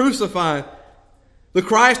who is crucified. The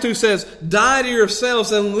Christ who says, die to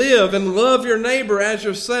yourselves and live and love your neighbor as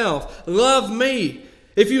yourself. Love me.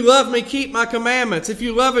 If you love me, keep my commandments. If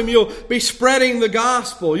you love Him, you'll be spreading the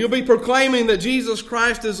gospel. You'll be proclaiming that Jesus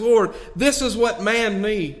Christ is Lord. This is what man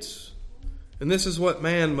needs. And this is what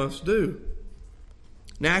man must do.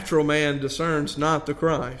 Natural man discerns not the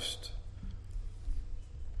Christ.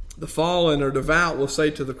 The fallen or devout will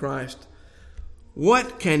say to the Christ,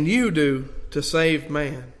 what can you do to save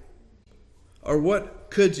man? Or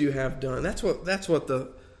what could you have done? That's what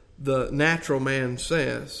the natural man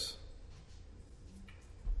says.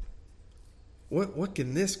 What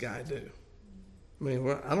can this guy do? I mean,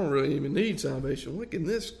 I don't really even need salvation. What can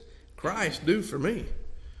this Christ do for me?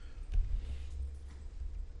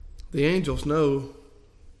 The angels know,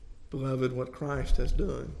 beloved, what Christ has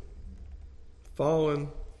done. Fallen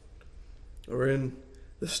or in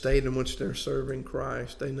the state in which they're serving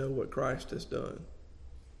Christ, they know what Christ has done.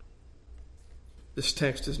 This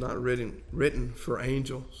text is not written for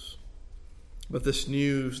angels. But this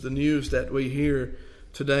news, the news that we hear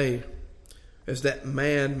today, is that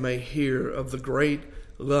man may hear of the great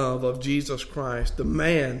love of Jesus Christ, the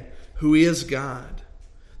man who is God,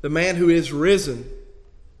 the man who is risen.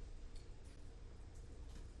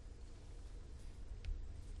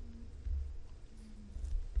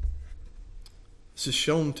 This is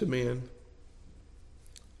shown to men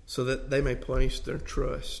so that they may place their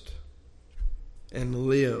trust and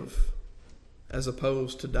live as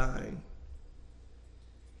opposed to dying.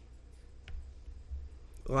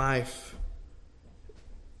 Life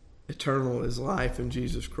eternal is life in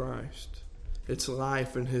Jesus Christ. It's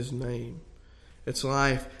life in His name. It's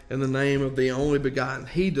life in the name of the only begotten.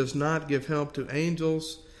 He does not give help to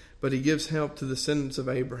angels, but He gives help to the descendants of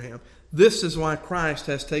Abraham. This is why Christ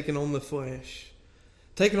has taken on the flesh.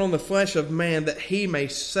 Taken on the flesh of man, that He may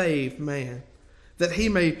save man. That He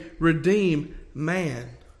may redeem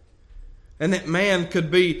man. And that man could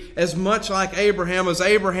be as much like Abraham as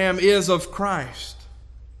Abraham is of Christ.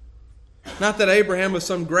 Not that Abraham was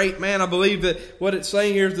some great man. I believe that what it's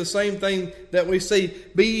saying here is the same thing that we see.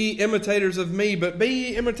 Be ye imitators of me, but be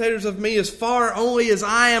ye imitators of me as far only as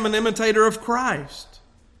I am an imitator of Christ.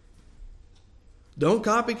 Don't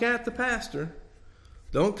copycat the pastor.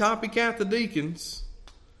 Don't copycat the deacons.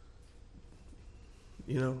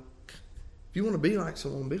 You know, if you want to be like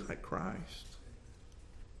someone, be like Christ.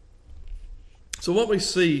 So what we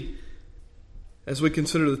see as we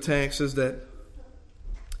consider the text is that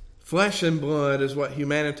flesh and blood is what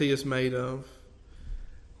humanity is made of.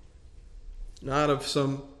 Not of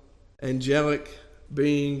some angelic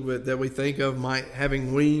being that we think of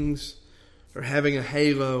having wings or having a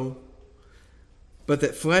halo, but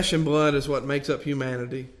that flesh and blood is what makes up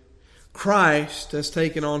humanity. Christ has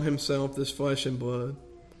taken on Himself this flesh and blood.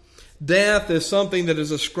 Death is something that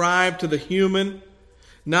is ascribed to the human,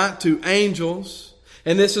 not to angels.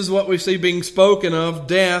 And this is what we see being spoken of,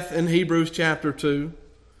 death, in Hebrews chapter 2.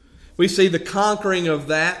 We see the conquering of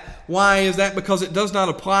that. Why is that? Because it does not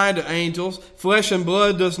apply to angels. Flesh and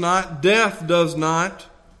blood does not. Death does not.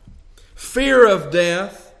 Fear of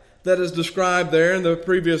death that is described there in the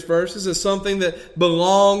previous verses is something that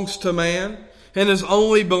belongs to man and is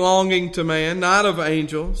only belonging to man, not of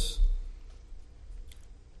angels.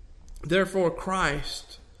 Therefore,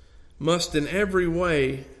 Christ must in every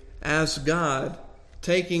way, as God,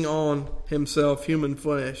 taking on Himself human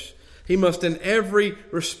flesh, He must in every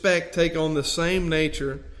respect take on the same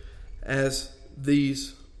nature as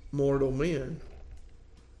these mortal men.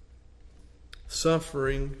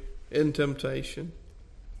 Suffering in temptation.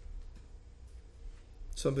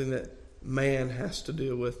 Something that man has to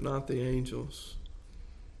deal with, not the angels.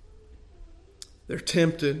 They're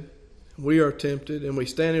tempted. We are tempted. And we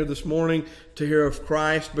stand here this morning to hear of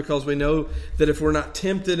Christ because we know that if we're not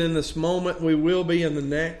tempted in this moment, we will be in the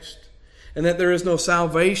next. And that there is no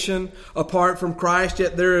salvation apart from Christ,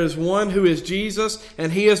 yet there is one who is Jesus,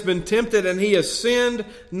 and He has been tempted and He has sinned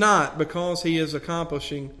not, because He is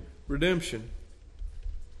accomplishing redemption.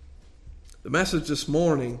 The message this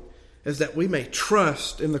morning is that we may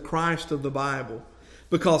trust in the Christ of the Bible,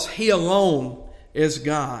 because He alone is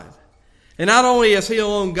God. And not only is He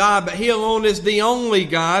alone God, but He alone is the only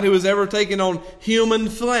God who has ever taken on human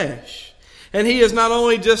flesh. And He is not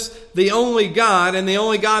only just the only God and the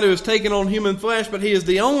only God who has taken on human flesh, but He is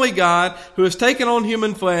the only God who has taken on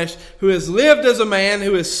human flesh, who has lived as a man,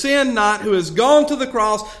 who has sinned not, who has gone to the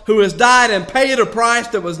cross, who has died and paid a price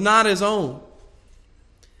that was not His own.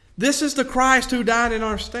 This is the Christ who died in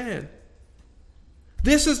our stead.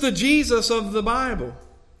 This is the Jesus of the Bible.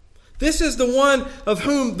 This is the one of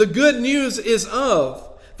whom the good news is of.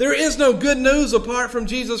 There is no good news apart from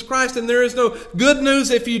Jesus Christ, and there is no good news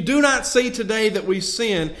if you do not see today that we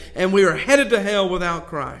sin and we are headed to hell without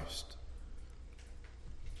Christ.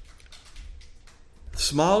 The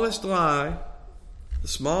smallest lie, the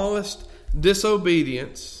smallest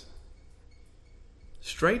disobedience,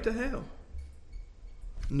 straight to hell.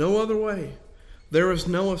 No other way. There is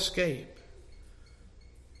no escape.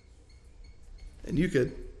 And you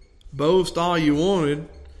could boast all you wanted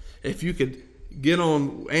if you could get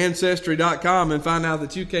on Ancestry.com and find out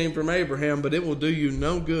that you came from Abraham, but it will do you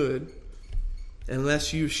no good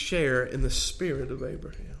unless you share in the spirit of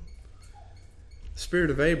Abraham. The spirit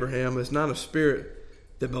of Abraham is not a spirit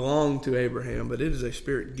that belonged to Abraham, but it is a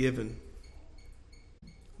spirit given,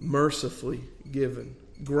 mercifully given,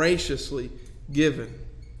 graciously given,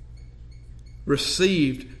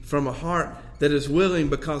 received from a heart that is willing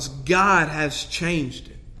because God has changed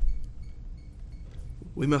it.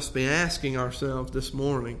 We must be asking ourselves this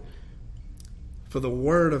morning for the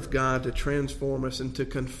Word of God to transform us and to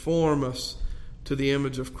conform us to the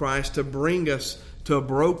image of Christ, to bring us to a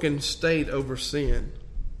broken state over sin.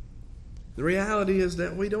 The reality is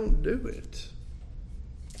that we don't do it.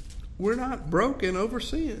 We're not broken over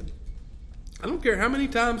sin. I don't care how many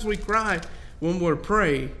times we cry when we're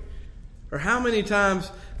praying, or how many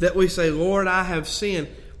times that we say, Lord, I have sinned.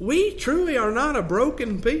 We truly are not a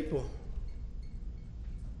broken people.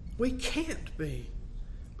 We can't be.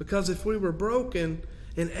 Because if we were broken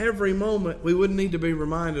in every moment, we wouldn't need to be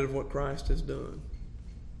reminded of what Christ has done.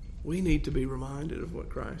 We need to be reminded of what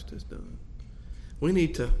Christ has done. We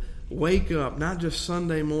need to wake up, not just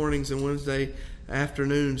Sunday mornings and Wednesday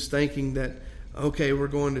afternoons thinking that, okay, we're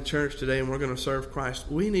going to church today and we're going to serve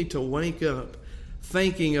Christ. We need to wake up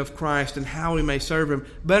thinking of Christ and how we may serve Him.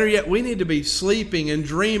 Better yet, we need to be sleeping and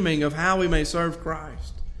dreaming of how we may serve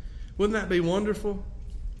Christ. Wouldn't that be wonderful?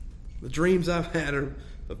 The dreams I've had are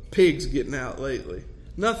of pigs getting out lately.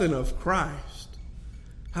 Nothing of Christ.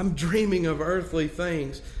 I'm dreaming of earthly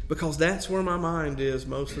things because that's where my mind is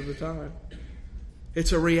most of the time.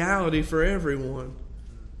 It's a reality for everyone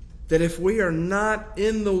that if we are not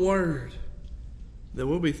in the Word, then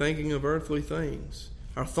we'll be thinking of earthly things.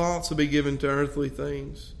 Our thoughts will be given to earthly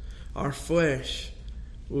things. Our flesh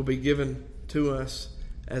will be given to us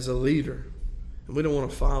as a leader. And we don't want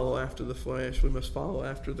to follow after the flesh. We must follow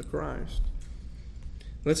after the Christ.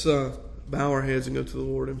 Let's bow our heads and go to the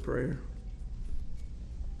Lord in prayer.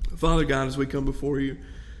 Father God, as we come before you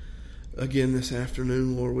again this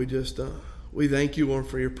afternoon, Lord, we thank you, Lord,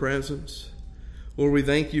 for your presence. Lord, we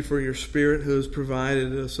thank you for your Spirit who has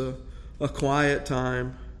provided us a quiet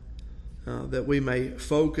time that we may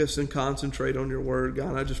focus and concentrate on your word.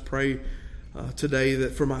 God, I just pray today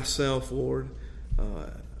that for myself, Lord,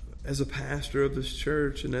 as a pastor of this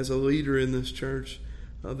church and as a leader in this church,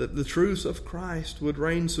 that the truths of Christ would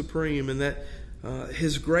reign supreme and that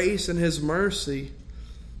His grace and His mercy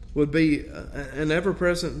would be an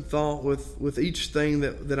ever-present thought with each thing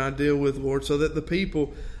that I deal with, Lord, so that the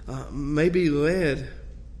people may be led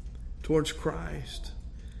towards Christ.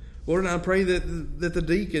 Lord, and I pray that the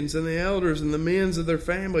deacons and the elders and the men of their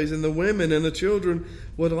families and the women and the children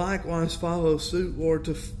would likewise follow suit, Lord,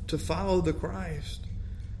 to follow the Christ.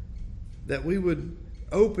 That we would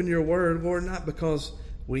open your word, Lord, not because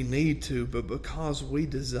we need to, but because we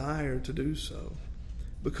desire to do so.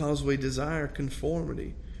 Because we desire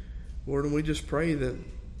conformity. Lord, and we just pray that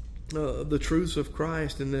the truths of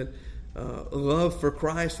Christ and that love for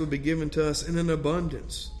Christ would be given to us in an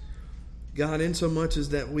abundance. God, in so much as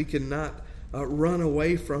that we cannot run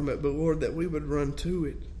away from it, but Lord, that we would run to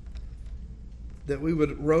it. That we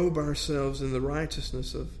would robe ourselves in the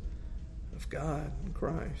righteousness of God and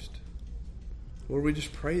Christ. Lord, we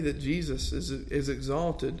just pray that Jesus is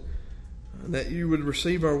exalted, and that you would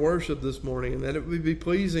receive our worship this morning, and that it would be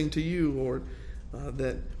pleasing to you, Lord,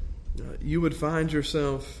 that you would find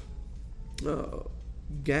yourself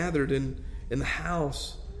gathered in the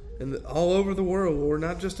house and all over the world, Lord,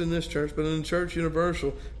 not just in this church, but in Church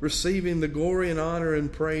Universal, receiving the glory and honor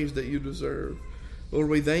and praise that you deserve. Lord,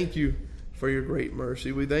 we thank you for your great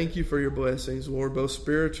mercy. We thank you for your blessings, Lord, both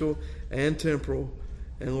spiritual and temporal.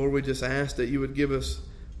 And Lord, we just ask that you would give us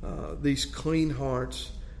these clean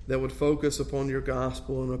hearts that would focus upon your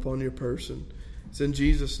gospel and upon your person. It's in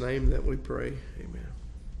Jesus' name that we pray. Amen.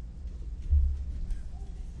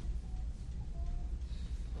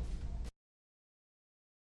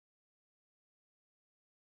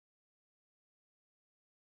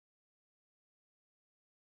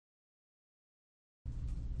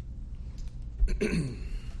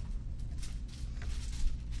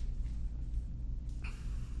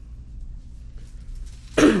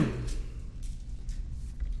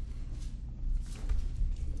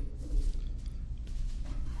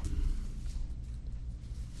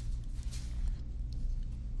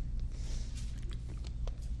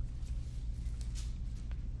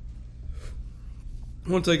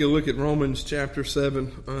 I want to take a look at Romans chapter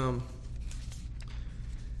 7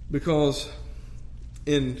 because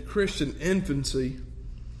in Christian infancy,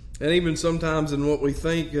 and even sometimes in what we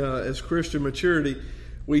think as Christian maturity,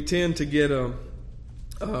 we tend to get a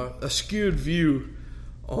skewed view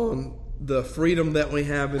on the freedom that we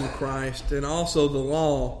have in Christ and also the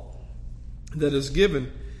law that is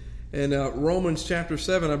given. And Romans chapter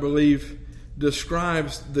 7, I believe,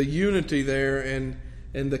 describes the unity there and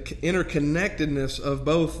the interconnectedness of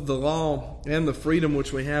both the law and the freedom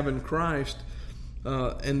which we have in Christ,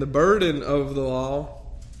 and the burden of the law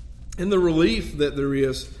and the relief that there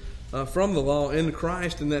is from the law in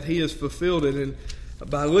Christ, and that He has fulfilled it. And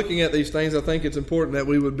by looking at these things, I think it's important that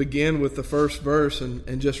we would begin with the first verse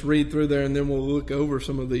and just read through there, and then we'll look over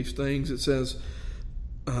some of these things. It says,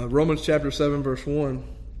 Romans chapter 7, verse 1,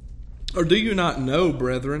 "Or do you not know,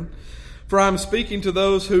 brethren, for I am speaking to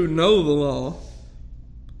those who know the law,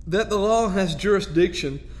 that the law has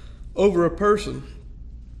jurisdiction over a person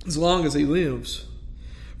as long as he lives.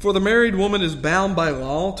 For the married woman is bound by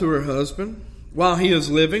law to her husband while he is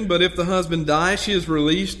living, but if the husband dies, she is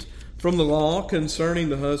released from the law concerning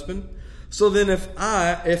the husband. So then if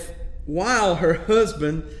while her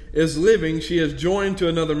husband is living she is joined to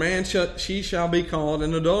another man, she shall be called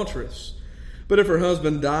an adulteress. But if her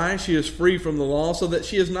husband dies, she is free from the law, so that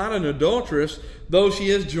she is not an adulteress, though she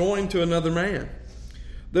is joined to another man.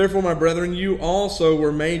 Therefore, my brethren, you also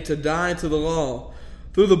were made to die to the law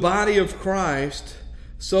through the body of Christ,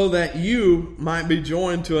 so that you might be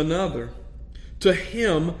joined to another, to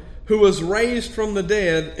Him who was raised from the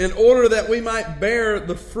dead, in order that we might bear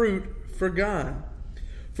the fruit for God.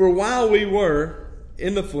 For while we were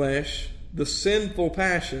in the flesh, the sinful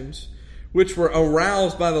passions, which were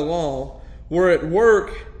aroused by the law, were at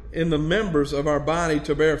work in the members of our body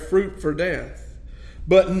to bear fruit for death.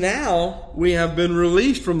 But now we have been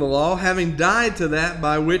released from the law, having died to that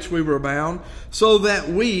by which we were bound, so that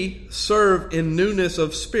we serve in newness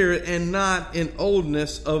of spirit and not in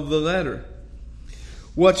oldness of the letter.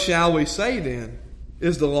 What shall we say then?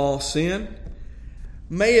 Is the law sin?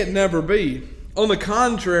 May it never be. On the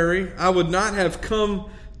contrary, I would not have come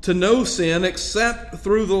to know sin except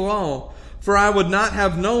through the law. For I would not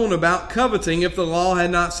have known about coveting if the law had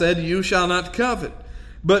not said, you shall not covet.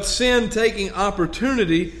 But sin, taking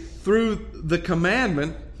opportunity through the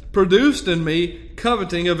commandment, produced in me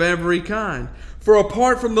coveting of every kind. For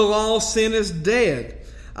apart from the law, sin is dead.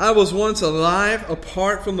 I was once alive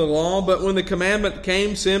apart from the law, but when the commandment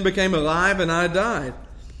came, sin became alive and I died.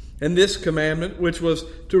 And this commandment, which was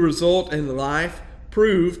to result in life,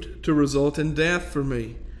 proved to result in death for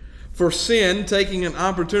me. For sin, taking an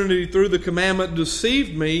opportunity through the commandment,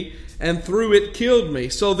 deceived me, and through it killed me.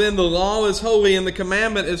 So then the law is holy, and the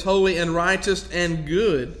commandment is holy and righteous and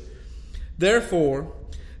good. Therefore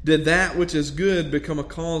did that which is good become a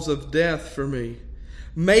cause of death for me.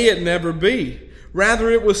 May it never be. Rather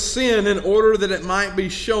it was sin, in order that it might be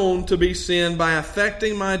shown to be sin by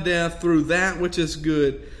affecting my death through that which is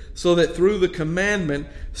good, so that through the commandment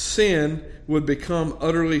sin would become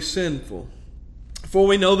utterly sinful. For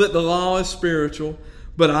we know that the law is spiritual,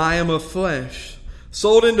 but I am of flesh,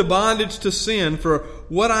 sold into bondage to sin. For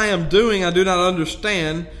what I am doing I do not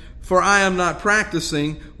understand, for I am not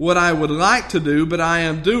practicing what I would like to do, but I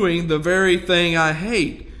am doing the very thing I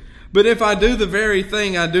hate. But if I do the very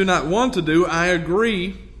thing I do not want to do, I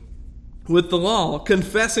agree with the law,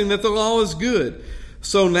 confessing that the law is good.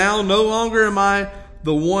 So now no longer am I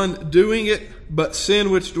the one doing it, but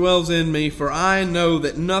sin which dwells in me. For I know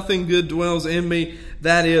that nothing good dwells in me,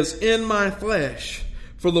 that is, in my flesh.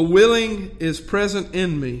 For the willing is present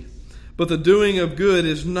in me, but the doing of good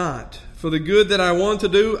is not. For the good that I want to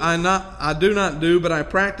do, I do not do, but I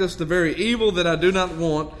practice the very evil that I do not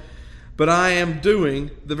want. But I am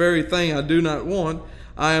doing the very thing I do not want.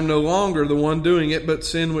 I am no longer the one doing it, but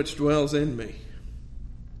sin which dwells in me.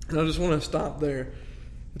 And I just want to stop there.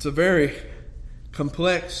 It's a very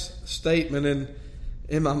complex statement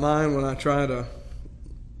in my mind. When I try to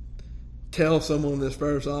tell someone this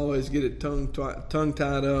verse, I always get it tongue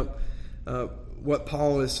tied up. What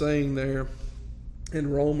Paul is saying there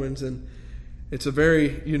in Romans, and it's a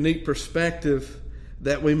very unique perspective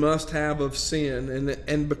that we must have of sin,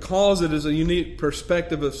 and because it is a unique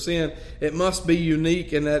perspective of sin, it must be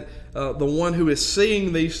unique in that the one who is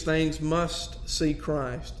seeing these things must see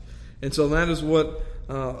Christ. And so that is what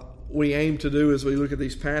we aim to do as we look at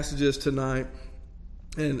these passages tonight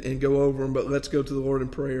and go over them. But let's go to the Lord in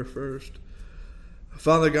prayer first.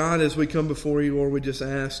 Father God, as we come before you, Lord, we just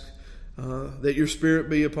ask that your Spirit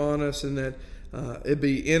be upon us, and that it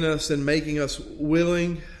be in us and making us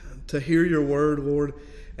willing to hear your word, Lord,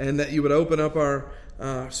 and that you would open up our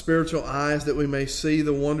spiritual eyes, that we may see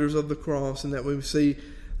the wonders of the cross, and that we see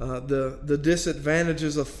the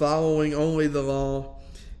disadvantages of following only the law,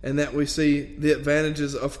 and that we see the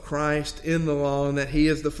advantages of Christ in the law, and that He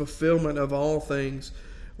is the fulfillment of all things.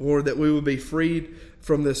 Lord, that we would be freed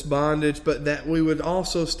from this bondage, but that we would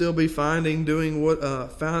also still be finding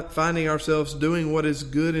ourselves doing what is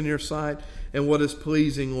good in Your sight and what is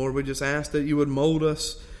pleasing. Lord, we just ask that You would mold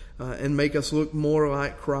us and make us look more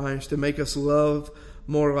like Christ, and make us love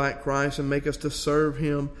more like Christ, and make us to serve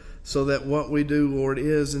Him, so that what we do, Lord,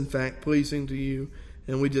 is in fact pleasing to You.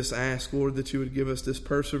 And we just ask, Lord, that You would give us this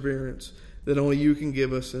perseverance that only You can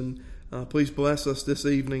give us. And please bless us this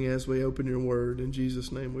evening as we open Your Word. In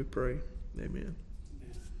Jesus' name we pray. Amen.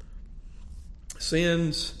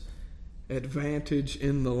 Sin's advantage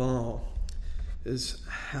in the law is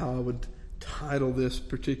how I would title this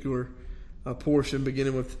particular portion,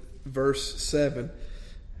 beginning with verse 7.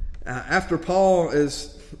 After Paul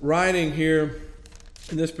is writing here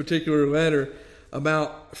in this particular letter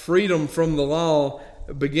about freedom from the law,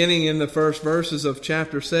 beginning in the first verses of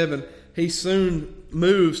chapter 7, he soon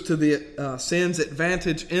moves to the sin's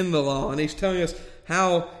advantage in the law, and he's telling us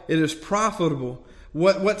how it is profitable,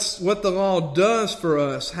 what the law does for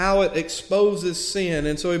us, how it exposes sin.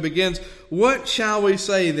 And so he begins, what shall we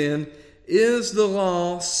say then? Is the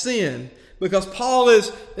law sin? Because Paul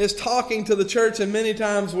is talking to the church, and many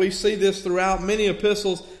times we see this throughout many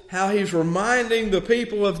epistles, how he's reminding the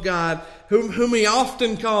people of God, whom he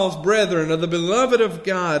often calls brethren, or the beloved of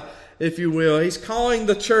God, if you will. He's calling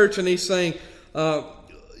the church, and he's saying,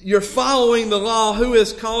 you're following the law. Who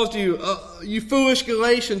has caused you, you foolish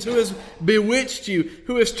Galatians, who has bewitched you,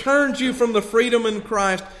 who has turned you from the freedom in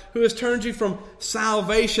Christ, who has turned you from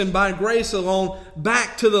salvation by grace alone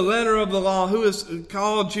back to the letter of the law, who has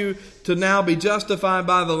called you to now be justified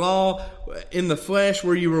by the law in the flesh,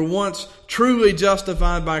 where you were once truly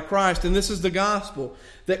justified by Christ. And this is the gospel,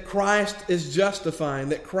 that Christ is justifying,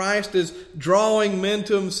 that Christ is drawing men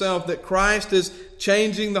to Himself, that Christ is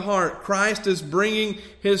changing the heart. Christ is bringing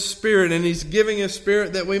His Spirit, and He's giving His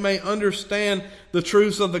Spirit that we may understand the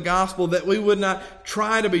truths of the gospel, that we would not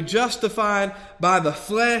try to be justified by the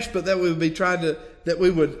flesh, but that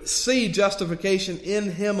we would see justification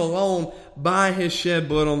in Him alone by His shed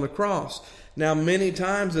blood on the cross. Now, many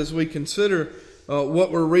times as we consider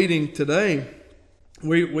what we're reading today,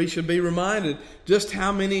 we should be reminded just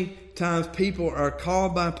how many times people are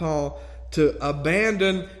called by Paul to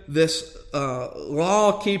abandon this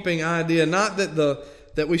law-keeping idea. Not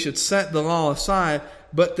that we should set the law aside,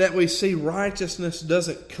 but that we see righteousness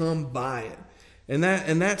doesn't come by it. And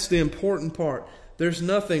that's the important part. There's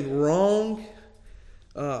nothing wrong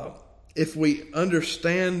if we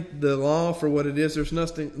understand the law for what it is. There's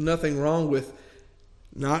nothing wrong with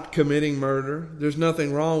not committing murder. There's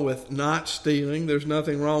nothing wrong with not stealing. There's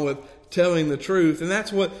nothing wrong with telling the truth. And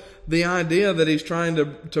that's what the idea that he's trying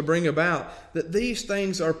to bring about, that these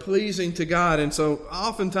things are pleasing to God. And so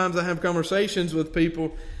oftentimes I have conversations with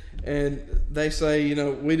people, and they say,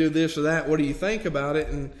 we do this or that. What do you think about it?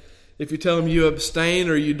 And if you tell them you abstain,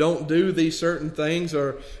 or you don't do these certain things,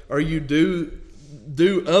 or you do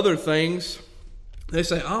other things, they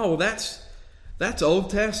say, oh, well, that's Old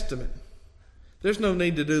Testament. There's no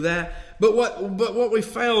need to do that. But what we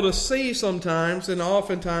fail to see sometimes, and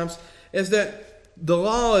oftentimes, is that the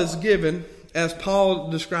law is given, as Paul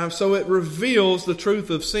describes, so it reveals the truth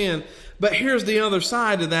of sin. But here's the other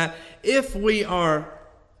side of that. If we are,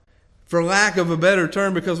 for lack of a better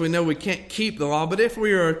term, because we know we can't keep the law, but if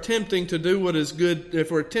we are attempting to do what is good, if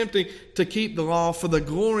we're attempting to keep the law for the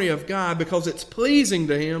glory of God because it's pleasing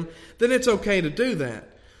to Him, then it's okay to do that.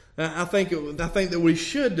 I think that we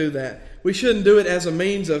should do that. We shouldn't do it as a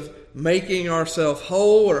means of making ourselves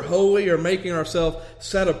whole or holy, or making ourselves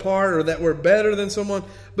set apart, or that we're better than someone.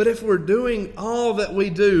 But if we're doing all that we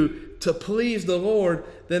do to please the Lord,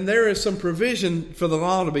 then there is some provision for the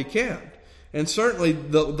law to be kept. And certainly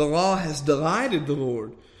the law has delighted the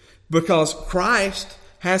Lord, because Christ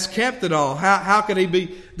has kept it all. How could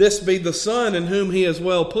this be the Son in whom He is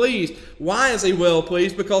well pleased? Why is He well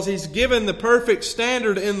pleased? Because He's given the perfect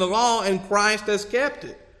standard in the law, and Christ has kept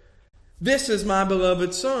it. This is my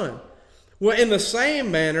beloved Son. Well, in the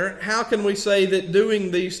same manner, how can we say that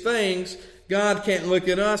doing these things, God can't look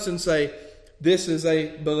at us and say, this is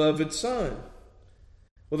a beloved Son?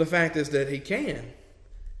 Well, the fact is that He can.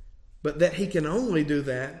 But that He can only do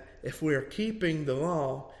that if we are keeping the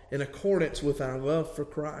law in accordance with our love for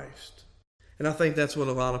Christ. And I think that's what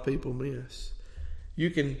a lot of people miss.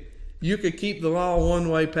 You could keep the law one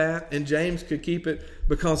way, Pat, and James could keep it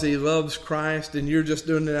because he loves Christ, and you're just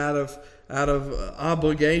doing it out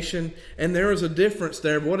obligation. And there is a difference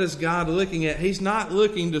there. What is God looking at? He's not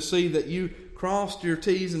looking to see that you crossed your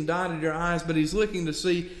T's and dotted your I's, but He's looking to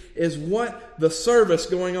see is what the service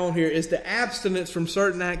going on here, is the abstinence from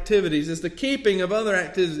certain activities, is the keeping of other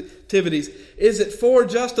activities. Is it for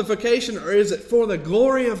justification or is it for the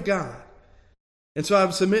glory of God? And so I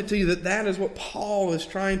would submit to you that that is what Paul is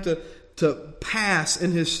trying to pass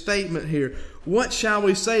in his statement here. What shall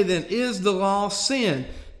we say then? Is the law sin?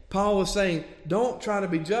 Paul was saying, don't try to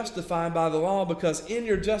be justified by the law, because in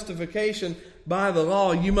your justification by the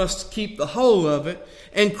law, you must keep the whole of it.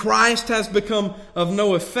 And Christ has become of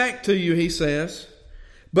no effect to you, he says.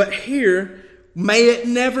 But here, may it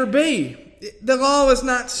never be. The law is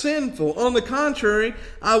not sinful. On the contrary,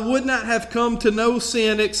 I would not have come to know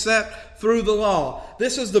sin except through the law.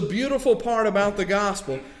 This is the beautiful part about the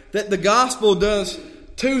gospel, that the gospel does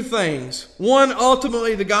two things. One,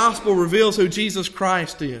 ultimately, the gospel reveals who Jesus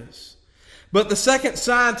Christ is. But the second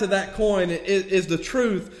side to that coin is the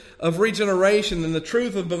truth of regeneration and the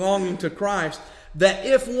truth of belonging to Christ. That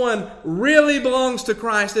if one really belongs to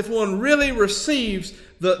Christ, if one really receives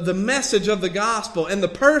the message of the gospel and the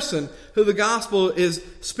person who the gospel is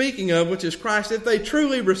speaking of, which is Christ, if they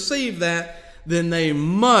truly receive that, then they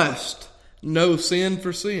must know sin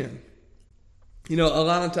for sin. You know, a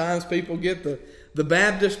lot of times people get the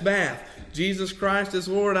Baptist bath. Jesus Christ is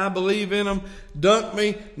Lord. I believe in Him. Dunk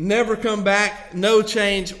me. Never come back. No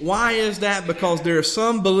change. Why is that? Because there is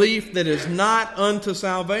some belief that is not unto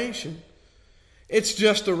salvation. It's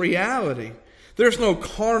just a reality. There's no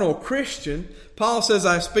carnal Christian. Paul says,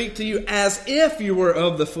 I speak to you as if you were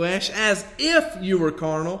of the flesh, as if you were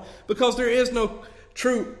carnal, because there is no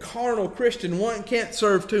true carnal Christian. One can't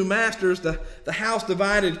serve two masters. The house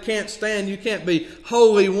divided can't stand. You can't be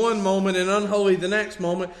holy one moment and unholy the next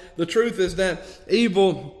moment. The truth is that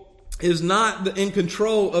evil is not in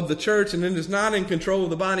control of the church, and it is not in control of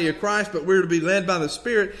the body of Christ, but we're to be led by the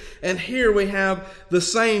Spirit. And here we have the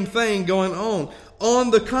same thing going on.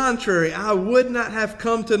 On the contrary, I would not have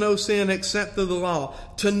come to know sin except through the law.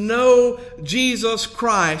 To know Jesus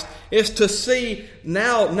Christ is to see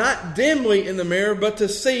now, not dimly in the mirror, but to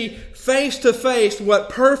see face to face what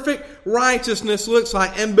perfect righteousness looks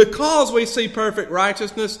like. And because we see perfect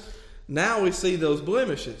righteousness, now we see those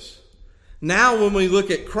blemishes. Now when we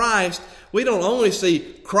look at Christ, we don't only see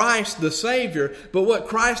Christ the Savior, but what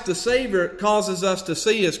Christ the Savior causes us to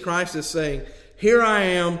see is Christ is saying, here I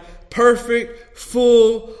am, perfect,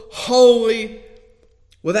 full, holy,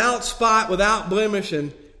 without spot, without blemish,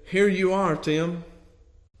 and here you are, Tim.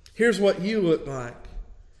 Here's what you look like.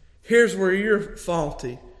 Here's where you're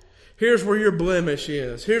faulty. Here's where your blemish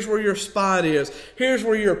is. Here's where your spot is. Here's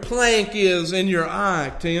where your plank is in your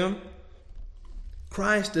eye, Tim.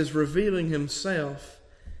 Christ is revealing Himself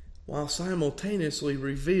while simultaneously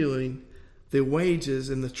revealing the wages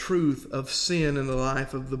and the truth of sin in the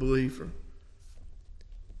life of the believer.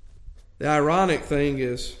 The ironic thing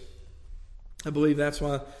is, I believe that's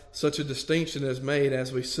why such a distinction is made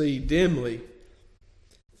as we see dimly.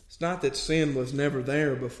 It's not that sin was never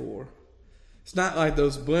there before. It's not like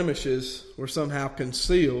those blemishes were somehow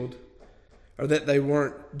concealed or that they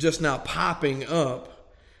weren't just now popping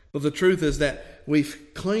up. But the truth is that we've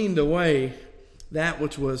cleaned away that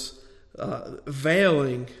which was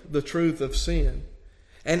veiling the truth of sin.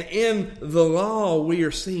 And in the law we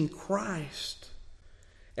are seeing Christ.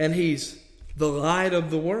 And He's the light of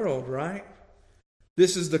the world, right?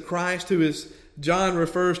 This is the Christ who is, John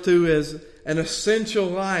refers to as an essential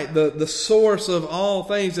light, the source of all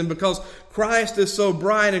things. And because Christ is so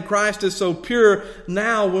bright and Christ is so pure,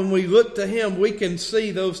 now when we look to Him, we can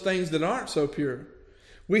see those things that aren't so pure.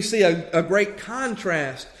 We see a great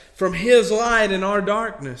contrast from His light and our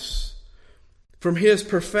darkness, from His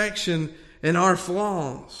perfection and our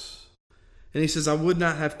flaws. And He says, I would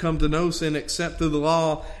not have come to know sin except through the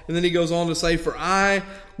law. And then He goes on to say, for I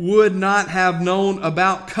would not have known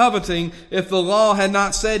about coveting if the law had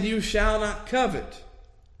not said, you shall not covet.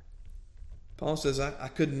 Paul says, I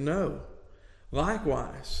couldn't know.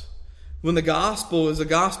 Likewise, when the gospel is a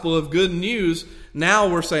gospel of good news, now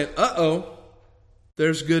we're saying,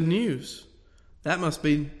 there's good news. That must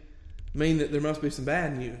mean that there must be some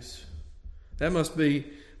bad news. That must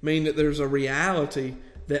mean that there's a reality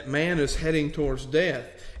that man is heading towards death.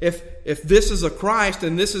 If this is a Christ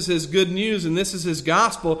and this is His good news and this is His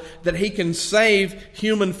gospel, that He can save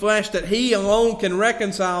human flesh, that He alone can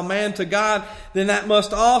reconcile man to God, then that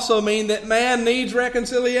must also mean that man needs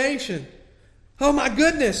reconciliation. Oh my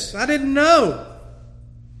goodness, I didn't know.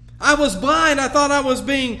 I was blind. I thought I was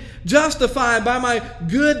being justified by my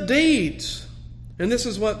good deeds. And this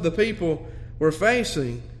is what the people were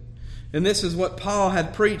facing. And this is what Paul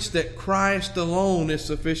had preached, that Christ alone is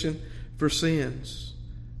sufficient for sins.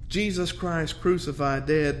 Jesus Christ crucified,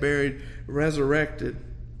 dead, buried, resurrected.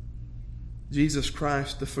 Jesus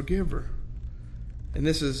Christ the forgiver. And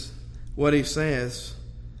this is what he says.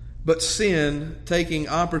 But sin, taking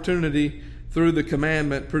opportunity through the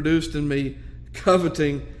commandment, produced in me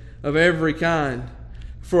coveting of every kind.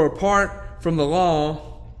 For apart from the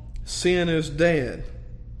law, sin is dead.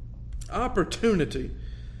 Opportunity.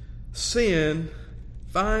 Sin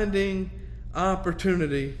finding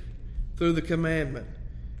opportunity through the commandment.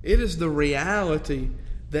 It is the reality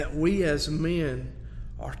that we as men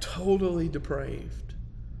are totally depraved.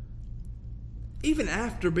 Even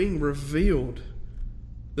after being revealed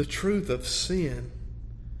the truth of sin,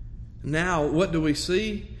 now what do we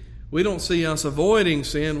see? We don't see us avoiding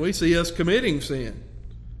sin, we see us committing sin.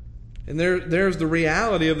 And there's the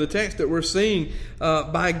reality of the text that we're seeing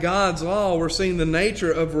by God's law. We're seeing the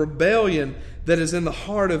nature of rebellion that is in the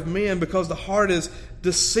heart of men, because the heart is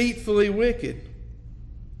deceitfully wicked.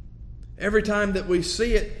 Every time that we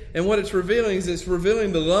see it, and what it's revealing is it's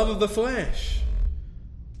revealing the love of the flesh.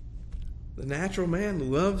 The natural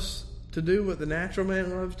man loves to do what the natural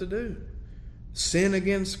man loves to do. Sin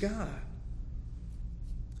against God.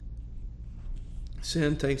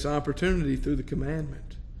 Sin takes opportunity through the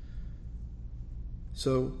commandment.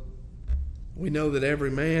 So we know that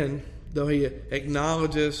every man, though he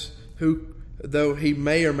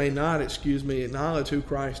may or may not, acknowledge who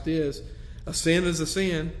Christ is, a sin is a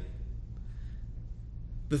sin.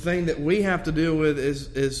 The thing that we have to deal with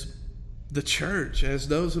is the church, as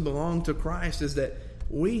those who belong to Christ, is that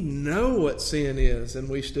we know what sin is and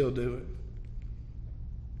we still do it.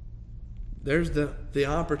 There's the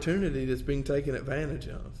opportunity that's being taken advantage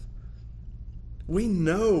of. We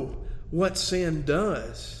know what sin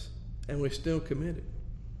does, and we still commit it.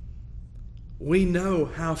 We know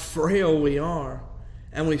how frail we are,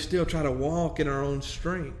 and we still try to walk in our own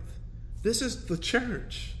strength. This is the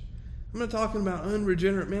church. I'm not talking about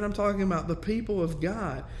unregenerate men. I'm talking about the people of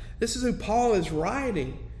God. This is who Paul is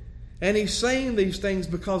writing. And he's saying these things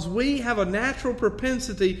because we have a natural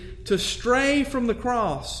propensity to stray from the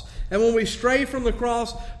cross. And when we stray from the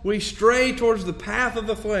cross, we stray towards the path of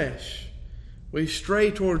the flesh. We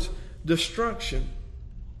stray towards destruction.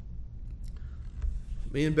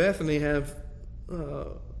 Me and Bethany have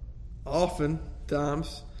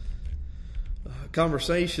oftentimes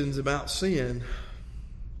conversations about sin.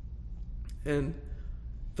 And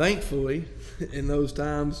thankfully, in those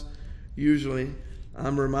times, usually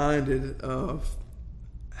I'm reminded of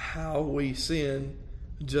how we sin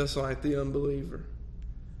just like the unbeliever.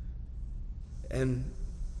 And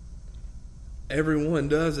everyone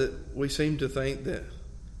does it. We seem to think that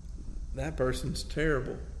that person's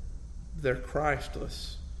terrible. They're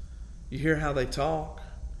Christless. You hear how they talk.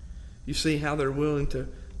 You see how they're willing to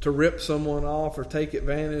rip someone off or take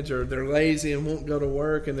advantage, or they're lazy and won't go to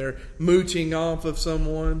work and they're mooching off of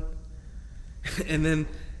someone. And then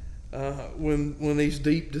when these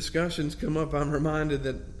deep discussions come up, I'm reminded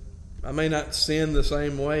that I may not sin the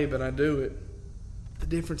same way, but I do it. The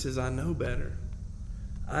difference is I know better.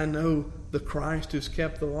 I know the Christ who's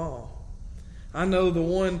kept the law. I know the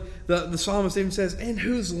one, the psalmist even says, in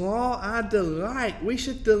whose law I delight. We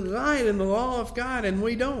should delight in the law of God, and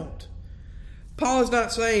we don't. Paul is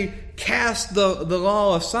not saying cast the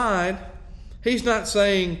law aside. He's not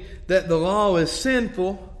saying that the law is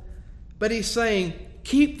sinful, but he's saying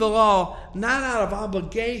keep the law not out of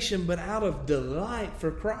obligation, but out of delight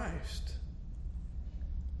for Christ.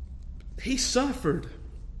 He suffered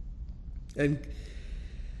and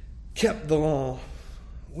kept the law.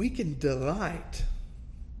 We can delight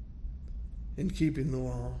in keeping the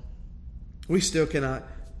law. We still cannot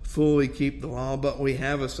fully keep the law, but we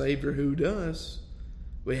have a Savior who does.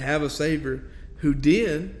 We have a Savior who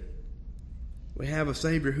did. We have a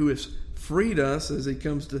Savior who has freed us, as he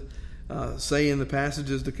comes to say in the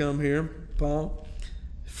passages to come here. Paul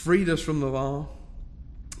freed us from the law.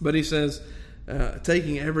 But he says,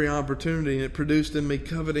 taking every opportunity, and it produced in me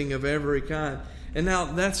coveting of every kind. And now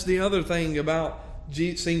that's the other thing about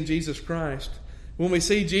seeing Jesus Christ. When we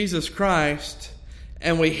see Jesus Christ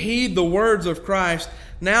and we heed the words of Christ,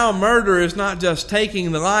 now murder is not just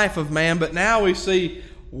taking the life of man, but now we see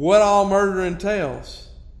what all murder entails.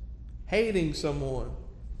 Hating someone.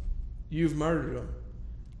 You've murdered them.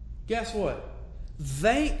 Guess what?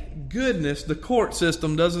 Thank goodness the court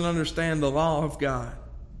system doesn't understand the law of God.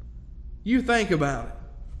 You think about it.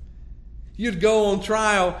 You'd go on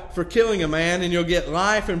trial for killing a man and you'll get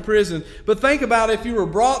life in prison. But think about if you were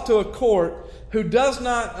brought to a court who does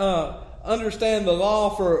not understand the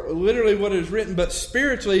law for literally what is written, but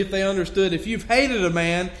spiritually, if they understood, if you've hated a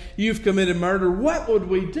man, you've committed murder, what would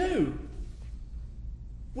we do?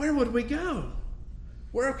 Where would we go?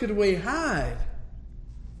 Where could we hide?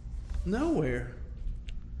 Nowhere.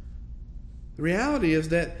 The reality is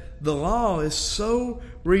that the law is so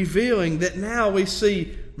revealing that now we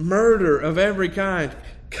see murder of every kind,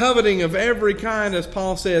 coveting of every kind, as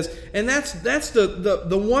Paul says. And that's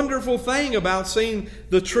the wonderful thing about seeing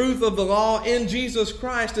the truth of the law in Jesus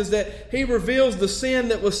Christ, is that He reveals the sin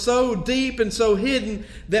that was so deep and so hidden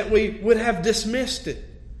that we would have dismissed it.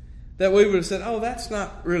 That we would have said, oh, that's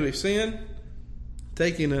not really sin.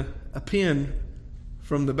 Taking a pen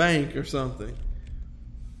from the bank or something.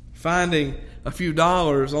 Finding a few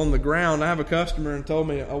dollars on the ground. I have a customer and told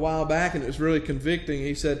me a while back, and it was really convicting.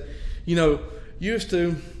 He said, used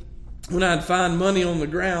to, when I'd find money on the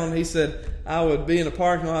ground, he said, I would be in a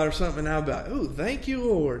parking lot or something, and I'd be like, oh, thank you,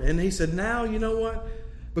 Lord. And he said, now, you know what?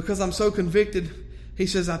 Because I'm so convicted, he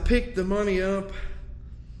says, I pick the money up,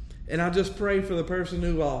 and I just pray for the person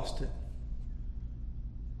who lost it.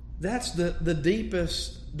 That's the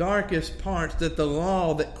deepest, darkest parts that the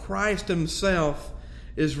law, that Christ Himself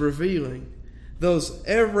is revealing. Those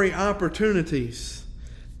every opportunities,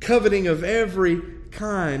 coveting of every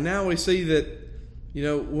kind. Now we see that,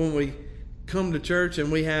 when we come to church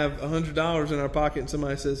and we have $100 in our pocket and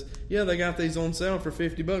somebody says, yeah, they got these on sale for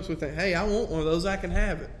 $50. We think, hey, I want one of those, I can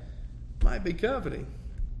have it. Might be coveting.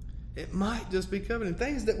 It might just be coveting.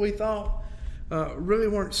 Things that we thought really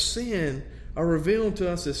weren't sin are revealed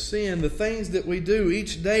to us as sin. The things that we do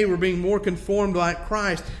each day, we're being more conformed like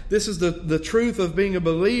Christ. This is the truth of being a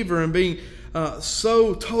believer and being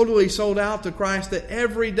so totally sold out to Christ that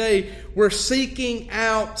every day we're seeking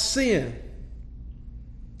out sin.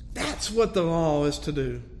 That's what the law is to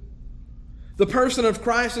do. The person of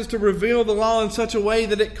Christ is to reveal the law in such a way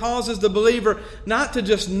that it causes the believer not to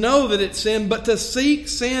just know that it's sin, but to seek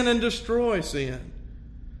sin and destroy sin.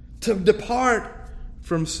 To depart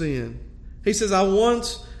from sin. He says, I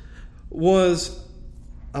was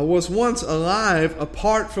once alive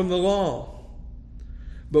apart from the law.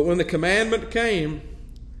 But when the commandment came,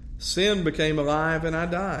 sin became alive and I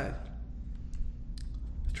died.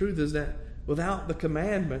 The truth is that without the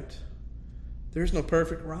commandment, there's no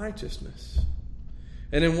perfect righteousness.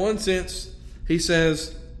 And in one sense, he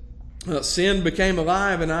says, sin became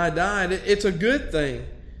alive and I died. It's a good thing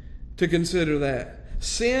to consider that.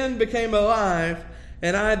 Sin became alive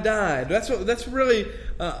and I died. That's really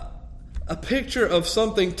a picture of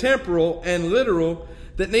something temporal and literal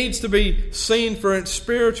that needs to be seen for its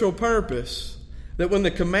spiritual purpose. That when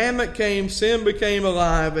the commandment came, sin became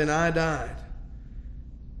alive and I died.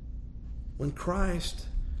 When Christ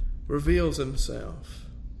reveals Himself.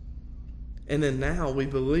 And then now we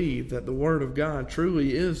believe that the Word of God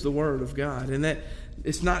truly is the Word of God. And that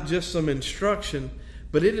it's not just some instruction,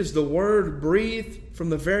 but it is the Word breathed from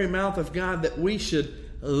the very mouth of God that we should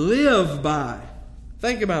live by.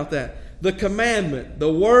 Think about that. The commandment,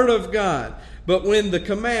 the Word of God. But when the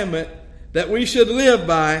commandment that we should live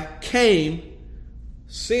by came,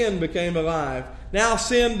 sin became alive. Now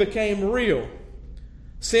sin became real.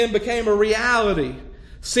 Sin became a reality.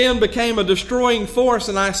 Sin became a destroying force,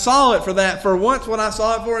 and I saw it for that. For once what I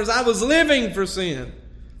saw it for is I was living for sin.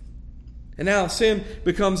 And now sin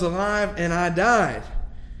becomes alive and I died.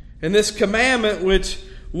 And this commandment, which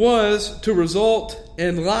was to result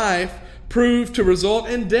in life, proved to result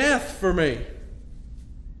in death for me.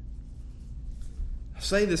 I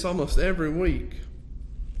say this almost every week.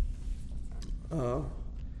 When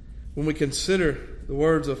we consider the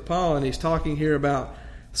words of Paul, and he's talking here about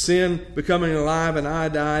sin becoming alive and I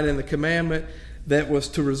died, and the commandment that was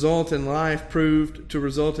to result in life proved to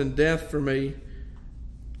result in death for me.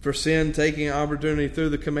 For sin, taking an opportunity through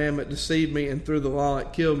the commandment, deceived me, and through the law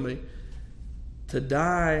it killed me. To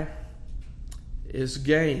die is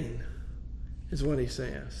gain, is what he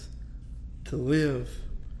says. To live,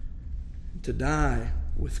 to die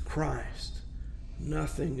with Christ,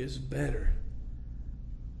 nothing is better.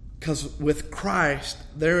 Because with Christ,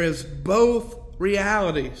 there is both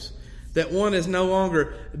realities. That one is no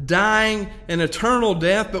longer dying an eternal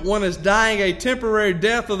death, but one is dying a temporary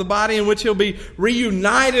death of the body in which he'll be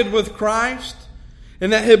reunited with Christ,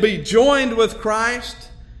 and that he'll be joined with Christ.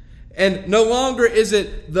 And no longer is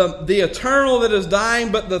it the eternal that is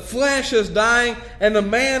dying, but the flesh is dying, and the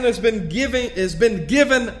man has been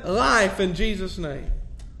given life in Jesus' name.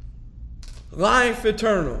 Life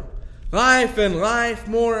eternal. Life and life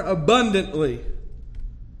more abundantly.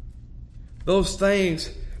 Those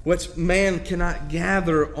things which man cannot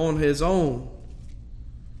gather on his own.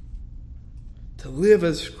 To live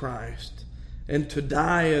as Christ and to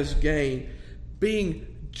die is gain. Being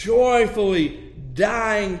joyfully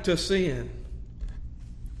dying to sin.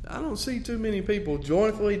 I don't see too many people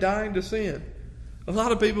joyfully dying to sin. A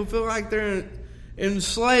lot of people feel like they're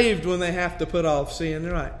enslaved when they have to put off sin.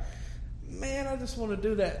 They're like, man, I just want to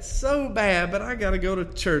do that so bad, but I got to go to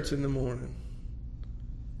church in the morning.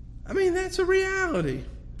 I mean, that's a reality.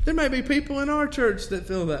 There may be people in our church that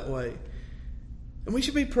feel that way. And we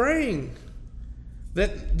should be praying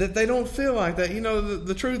that they don't feel like that. You know,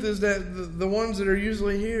 the truth is that the ones that are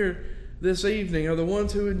usually here this evening are the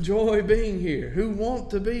ones who enjoy being here, who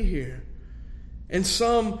want to be here. And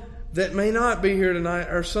some that may not be here tonight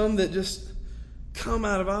are some that just come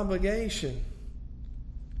out of obligation.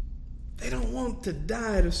 They don't want to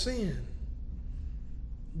die to sin.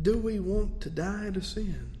 Do we want to die to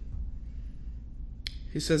sin?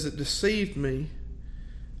 He says it deceived me,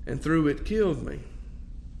 and through it killed me.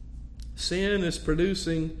 Sin is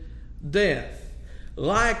producing death.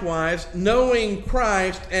 Likewise, knowing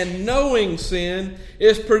Christ and knowing sin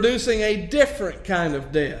is producing a different kind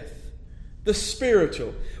of death. The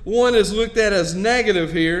spiritual. One is looked at as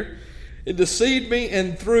negative here. It deceived me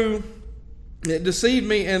and through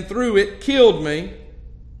it killed me.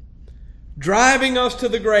 Driving us to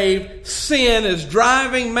the grave. Sin is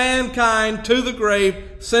driving mankind to the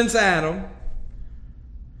grave since Adam.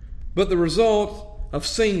 But the result of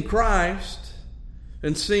seeing Christ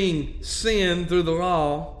and seeing sin through the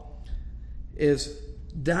law is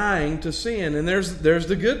dying to sin. And there's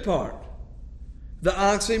the good part. The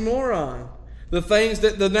oxymoron. The things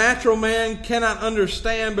that the natural man cannot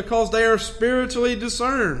understand because they are spiritually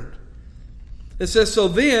discerned. It says, so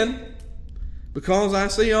then, because I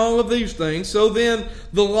see all of these things, so then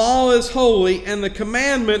the law is holy and the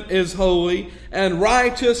commandment is holy and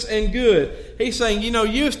righteous and good. He's saying,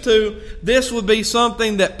 used to, this would be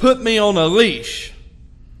something that put me on a leash.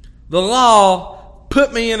 The law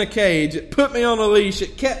put me in a cage. It put me on a leash.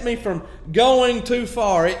 It kept me from going too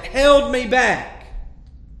far. It held me back.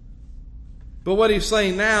 But what he's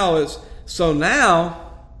saying now is, so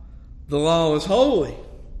now the law is holy.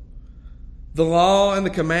 The law and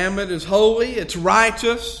the commandment is holy. It's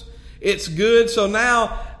righteous. It's good. So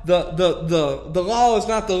now the law is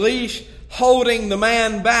not the leash holding the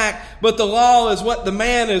man back, but the law is what the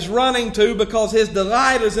man is running to because his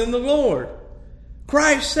delight is in the Lord.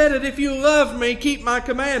 Christ said it, if you love me, keep my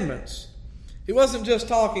commandments. He wasn't just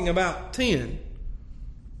talking about 10.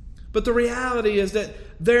 But the reality is that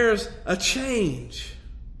there's a change.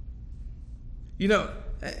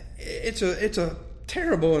 It's a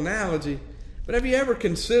terrible analogy. But have you ever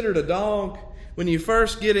considered a dog? When you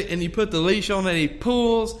first get it and you put the leash on it, he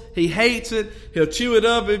pulls, he hates it, he'll chew it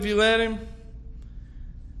up if you let him.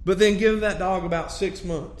 But then give that dog about 6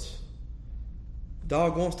 months.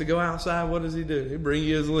 Dog wants to go outside, what does he do? He'll bring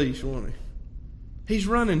you his leash, won't he? He's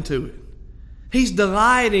running to it. He's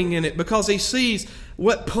delighting in it because he sees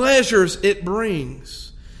what pleasures it brings.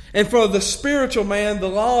 And for the spiritual man, the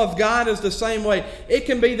law of God is the same way. It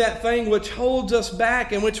can be that thing which holds us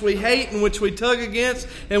back, in which we hate, in which we tug against,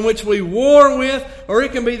 in which we war with, or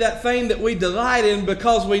it can be that thing that we delight in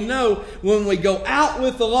because we know when we go out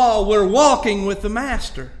with the law, we're walking with the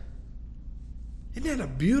Master. Isn't that a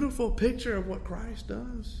beautiful picture of what Christ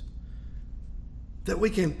does? That we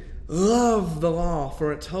can love the law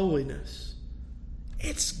for its holiness.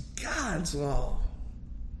 It's God's law.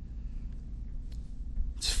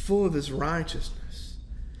 It's full of His righteousness.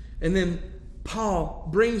 And then Paul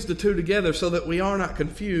brings the two together so that we are not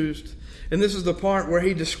confused. And this is the part where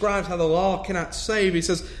he describes how the law cannot save. He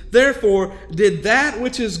says, therefore, did that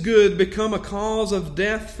which is good become a cause of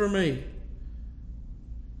death for me?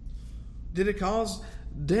 Did it cause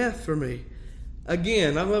death for me?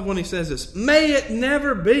 Again, I love when he says this. May it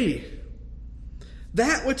never be.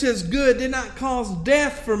 That which is good did not cause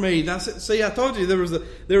death for me. Now, see, I told you there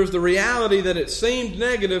was the reality that it seemed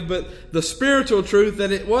negative, but the spiritual truth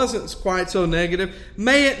that it wasn't quite so negative.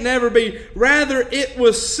 May it never be. Rather, it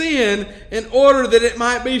was sin in order that it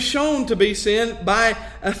might be shown to be sin by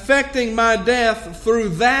effecting my death through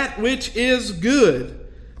that which is good,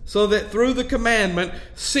 so that through the commandment,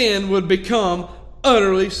 sin would become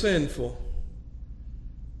utterly sinful.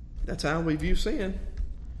 That's how we view sin.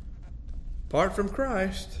 Apart from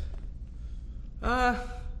Christ,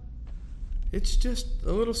 it's just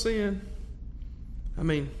a little sin. I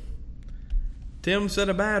mean, Tim said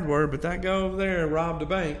a bad word, but that guy over there robbed a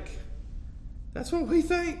bank. That's what we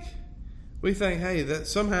think. We think, hey, that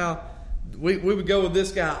somehow we would go with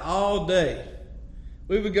this guy all day.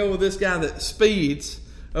 We would go with this guy that speeds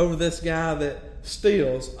over this guy that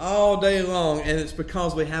steals all day long, and it's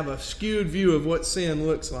because we have a skewed view of what sin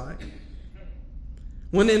looks like.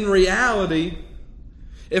 When in reality,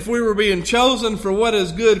 if we were being chosen for what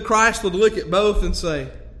is good, Christ would look at both and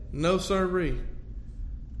say, no sirree.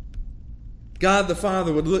 God the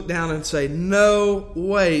Father would look down and say, no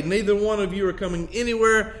way, neither one of you are coming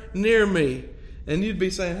anywhere near me. And you'd be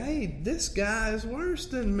saying, hey, this guy is worse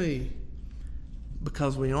than me.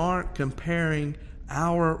 Because we aren't comparing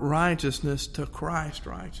our righteousness to Christ's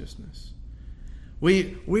righteousness.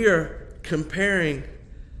 We are comparing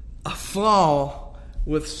a flaw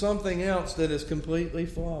with something else that is completely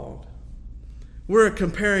flawed. We're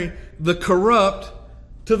comparing the corrupt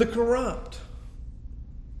to the corrupt.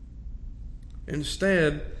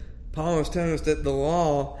 Instead, Paul is telling us that the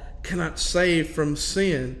law cannot save from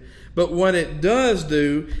sin. But what it does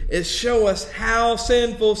do is show us how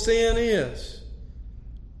sinful sin is.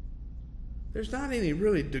 There's not any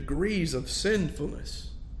really degrees of sinfulness.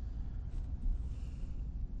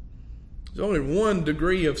 There's only one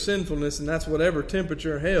degree of sinfulness, and that's whatever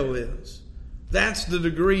temperature hell is. That's the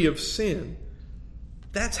degree of sin.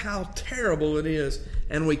 That's how terrible it is,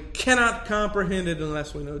 and we cannot comprehend it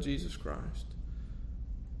unless we know Jesus Christ.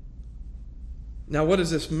 Now, what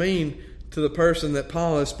does this mean to the person that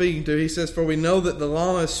Paul is speaking to? He says, for we know that the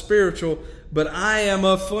law is spiritual, but I am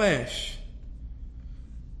of flesh,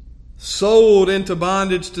 sold into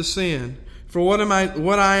bondage to sin. For what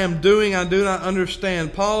I am doing, I do not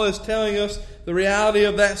understand. Paul is telling us the reality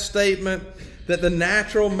of that statement, that the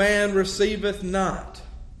natural man receiveth not.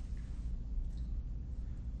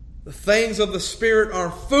 The things of the Spirit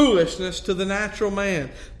are foolishness to the natural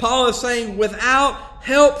man. Paul is saying, without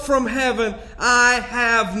help from heaven, I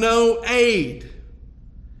have no aid.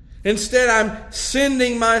 Instead, I'm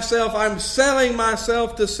sending myself, I'm selling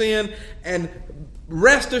myself to sin, and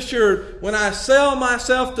rest assured, when I sell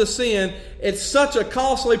myself to sin, it's such a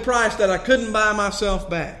costly price that I couldn't buy myself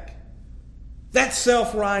back. That's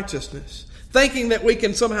self-righteousness. Thinking that we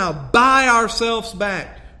can somehow buy ourselves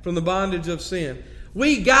back from the bondage of sin.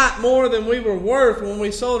 We got more than we were worth when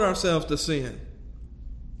we sold ourselves to sin.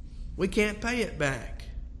 We can't pay it back.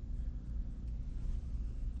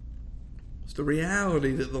 It's the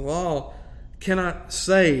reality that the law cannot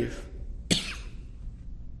save.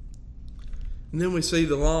 And then we see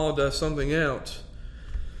the law does something else.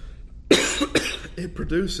 It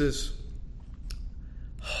produces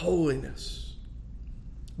holiness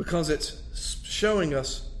because it's showing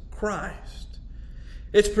us Christ.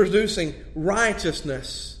 It's producing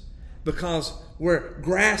righteousness because we're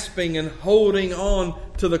grasping and holding on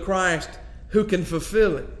to the Christ who can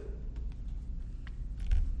fulfill it.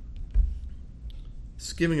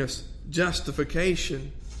 It's giving us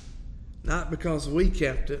justification, not because we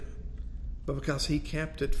kept it, but because He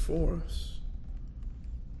kept it for us.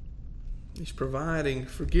 He's providing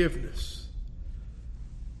forgiveness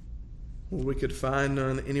where we could find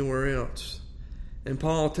none anywhere else. And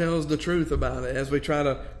Paul tells the truth about it as we try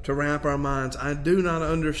to wrap our minds. I do not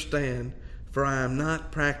understand, for I am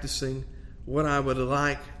not practicing what I would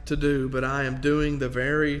like to do, but I am doing the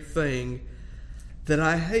very thing that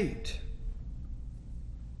I hate.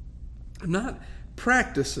 I'm not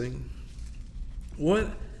practicing what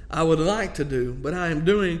I would like to do, but I am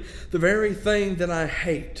doing the very thing that I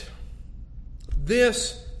hate.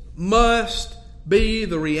 This must be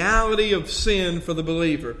the reality of sin for the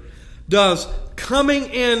believer. Does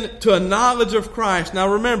coming into a knowledge of Christ.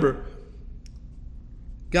 Now remember,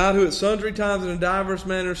 God, who at sundry times and in diverse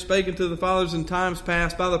manners spake to the fathers in times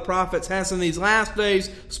past by the prophets, has in these last days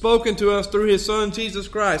spoken to us through His Son, Jesus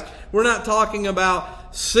Christ. We're not talking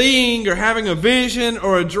about seeing or having a vision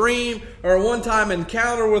or a dream or a one-time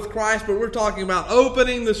encounter with Christ, but we're talking about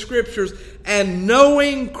opening the Scriptures and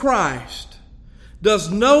knowing Christ.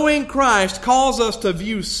 Does knowing Christ cause us to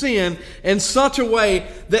view sin in such a way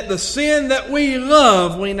that the sin that we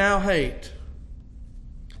love, we now hate?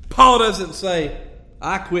 Paul doesn't say,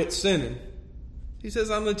 I quit sinning. He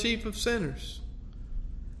says, I'm the chief of sinners.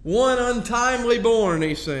 One untimely born,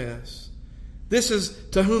 he says. This is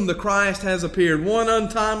to whom the Christ has appeared. One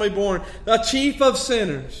untimely born, the chief of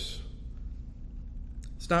sinners.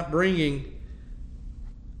 It's not bringing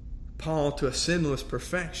Paul to a sinless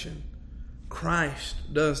perfection. Christ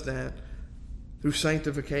does that through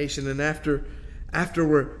sanctification. And after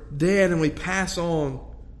we're dead and we pass on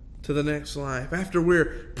to the next life, after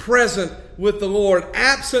we're present with the Lord,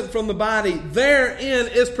 absent from the body, therein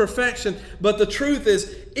is perfection. But the truth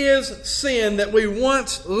is sin that we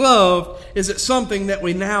once loved, is it something that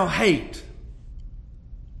we now hate?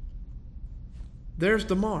 There's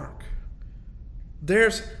the mark.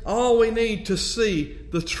 There's all we need to see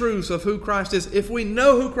the truth of who Christ is. If we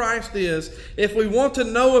know who Christ is, if we want to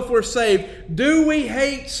know if we're saved, do we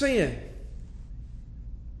hate sin?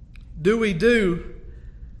 Do we do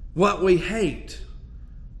what we hate?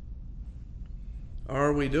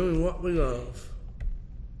 Are we doing what we love?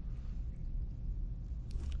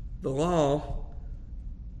 The law,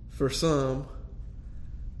 for some,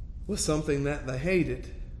 was something that they hated,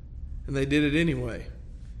 and they did it anyway.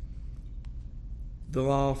 The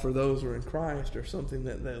law for those who are in Christ are something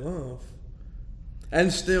that they love.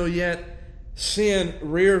 And still yet, sin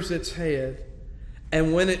rears its head.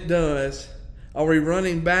 And when it does, are we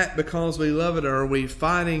running back because we love it, or are we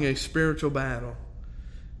fighting a spiritual battle?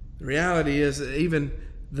 The reality is that even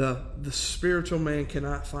the spiritual man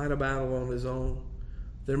cannot fight a battle on his own.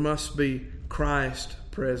 There must be Christ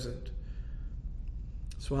present.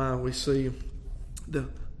 That's why we see the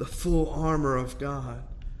full armor of God.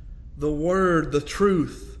 The Word, the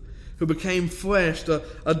truth, who became flesh,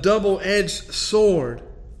 a double-edged sword.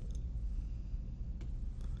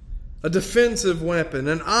 A defensive weapon,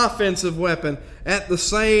 an offensive weapon at the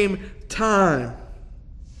same time.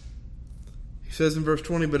 He says in verse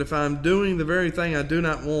 20, but if I am doing the very thing I do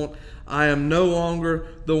not want, I am no longer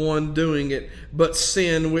the one doing it, but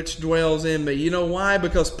sin which dwells in me. You know why?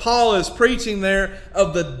 Because Paul is preaching there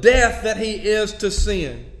of the death that he is to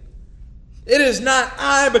sin. It is not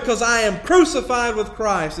I, because I am crucified with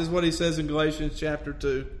Christ, is what he says in Galatians chapter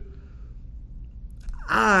 2.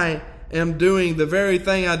 I am doing the very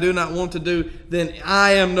thing I do not want to do, then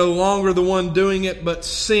I am no longer the one doing it, but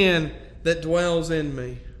sin that dwells in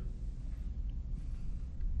me.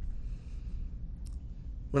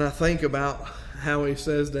 When I think about how he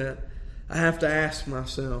says that, I have to ask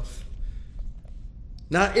myself,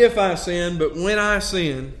 not if I sin, but when I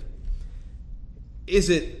sin, is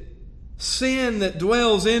it sin that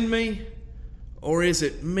dwells in me, or is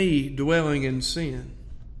it me dwelling in sin?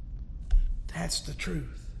 That's the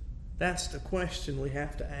truth. That's the question we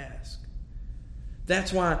have to ask.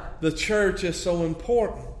 That's why the church is so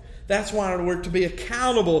important. That's why we're to be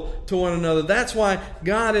accountable to one another. That's why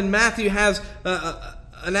God in Matthew has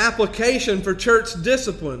an application for church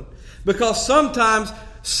discipline. Because sometimes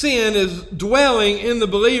sin is dwelling in the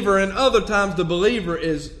believer, and other times the believer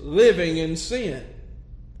is living in sin.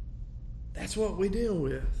 That's what we deal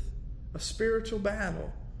with. A spiritual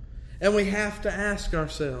battle. And we have to ask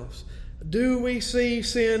ourselves, do we see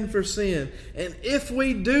sin for sin? And if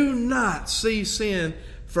we do not see sin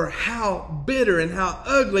for how bitter and how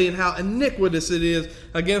ugly and how iniquitous it is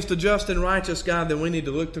against a just and righteous God, then we need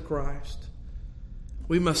to look to Christ.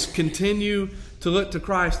 We must continue to look to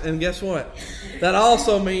Christ. And guess what? That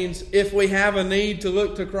also means if we have a need to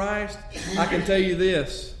look to Christ, I can tell you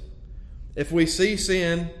this. If we see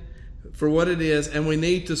sin for what it is, and we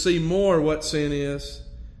need to see more what sin is,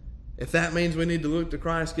 if that means we need to look to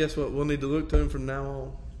Christ, guess what? We'll need to look to Him from now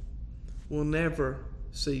on. We'll never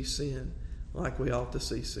see sin like we ought to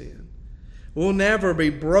see sin. We'll never be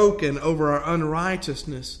broken over our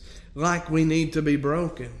unrighteousness like we need to be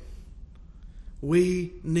broken.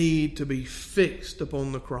 We need to be fixed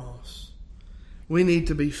upon the cross. We need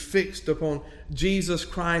to be fixed upon Jesus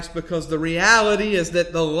Christ, because the reality is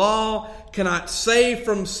that the law cannot save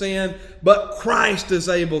from sin, but Christ is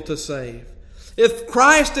able to save. If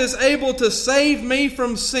Christ is able to save me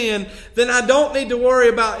from sin, then I don't need to worry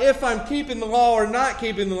about if I'm keeping the law or not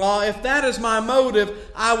keeping the law. If that is my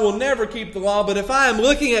motive, I will never keep the law. But if I am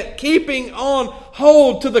looking at keeping on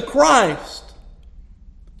hold to the Christ,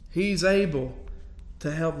 He's able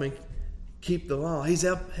to help me keep the law. He's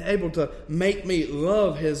able to make me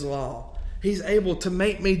love His law. He's able to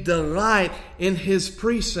make me delight in His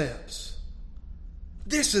precepts.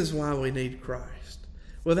 This is why we need Christ.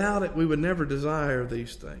 Without it, we would never desire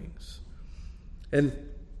these things. And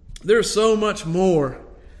there's so much more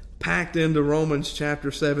packed into Romans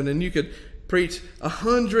chapter 7. And you could preach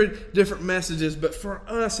 100 different messages. But for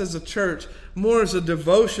us as a church, more as a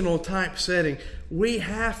devotional type setting, we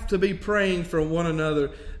have to be praying for one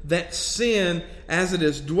another that sin, as it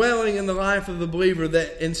is dwelling in the life of the believer,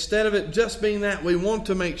 that instead of it just being that, we want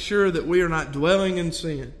to make sure that we are not dwelling in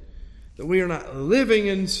sin, that we are not living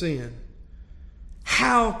in sin.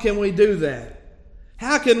 How can we do that?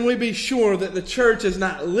 How can we be sure that the church is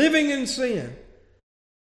not living in sin?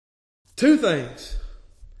 Two things.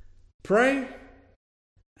 Pray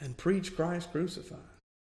and preach Christ crucified.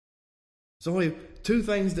 There's only two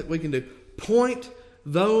things that we can do. Point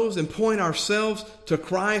those and point ourselves to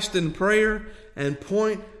Christ in prayer, and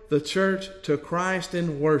point the church to Christ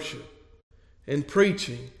in worship, in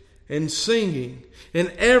preaching, in singing,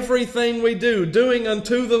 in everything we do, doing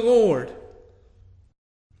unto the Lord.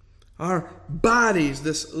 Our bodies,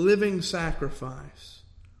 this living sacrifice.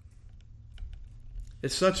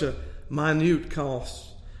 It's such a minute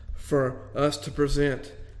cost for us to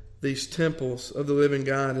present these temples of the living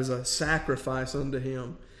God as a sacrifice unto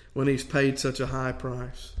Him. when He's paid such a high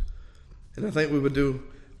price. And I think we would do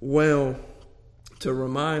well to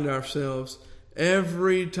remind ourselves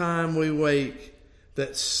every time we wake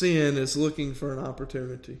that sin is looking for an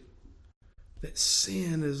opportunity. That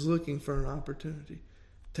sin is looking for an opportunity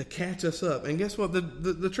to catch us up. And guess what?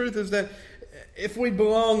 The truth is that if we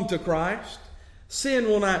belong to Christ, sin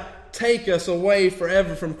will not take us away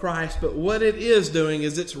forever from Christ, but what it is doing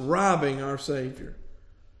is it's robbing our Savior.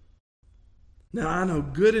 Now, I know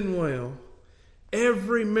good and well,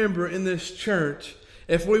 every member in this church,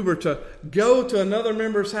 if we were to go to another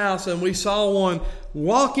member's house and we saw one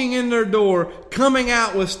walking in their door, coming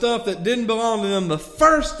out with stuff that didn't belong to them, the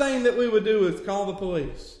first thing that we would do is call the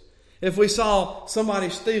police. If we saw somebody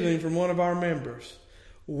stealing from one of our members,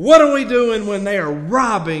 what are we doing when they are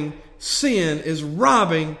robbing? Sin is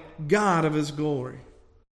robbing God of His glory.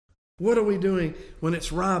 What are we doing when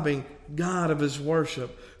it's robbing God of His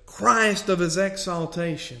worship, Christ of His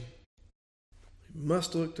exaltation? We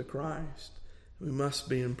must look to Christ. We must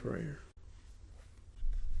be in prayer.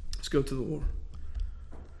 Let's go to the Lord.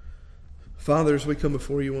 Father, as we come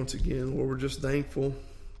before You once again, Lord, we're just thankful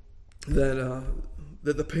that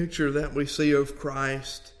the picture that we see of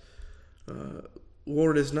Christ,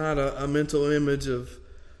 Lord, is not a mental image of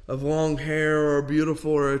long hair or a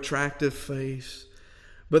beautiful or attractive face,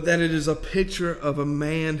 but that it is a picture of a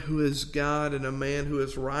man who is God and a man who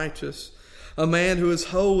is righteous, a man who is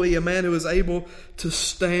holy, a man who is able to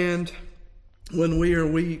stand when we are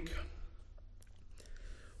weak,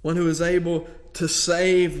 one who is able to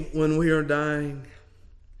save when we are dying,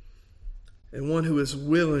 and one who is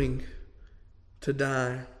willing to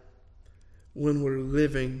die when we're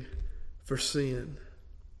living for sin.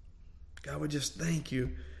 God, we just thank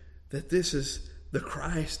You that this is the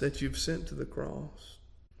Christ that You've sent to the cross.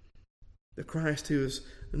 The Christ who is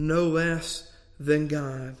no less than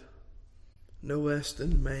God, no less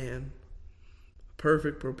than man.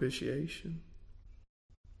 Perfect propitiation.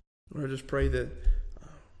 Lord, I just pray that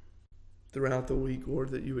throughout the week,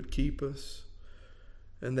 Lord, that You would keep us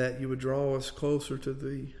and that You would draw us closer to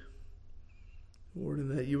Thee. Lord,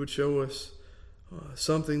 and that You would show us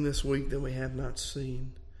something this week that we have not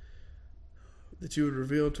seen. That You would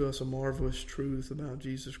reveal to us a marvelous truth about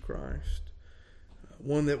Jesus Christ.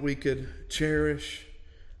 One that we could cherish.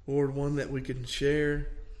 Lord, one that we can share.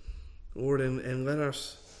 Lord, and let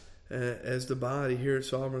us, as the body here at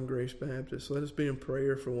Sovereign Grace Baptist, let us be in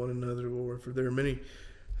prayer for one another, Lord. For there are many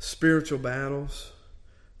spiritual battles.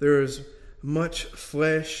 There is much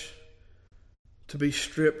flesh to be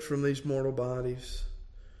stripped from these mortal bodies.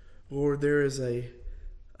 Lord, there is a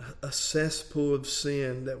cesspool of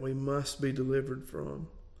sin that we must be delivered from.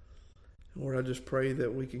 Lord, I just pray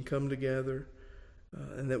that we can come together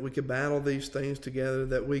and that we could battle these things together,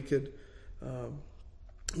 that we could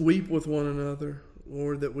weep with one another.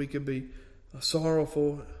 Lord, that we could be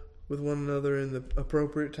sorrowful with one another in the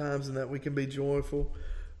appropriate times, and that we can be joyful,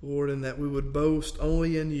 Lord, and that we would boast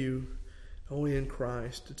only in You, only in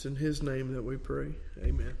Christ. It's in His name that we pray.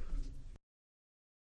 Amen.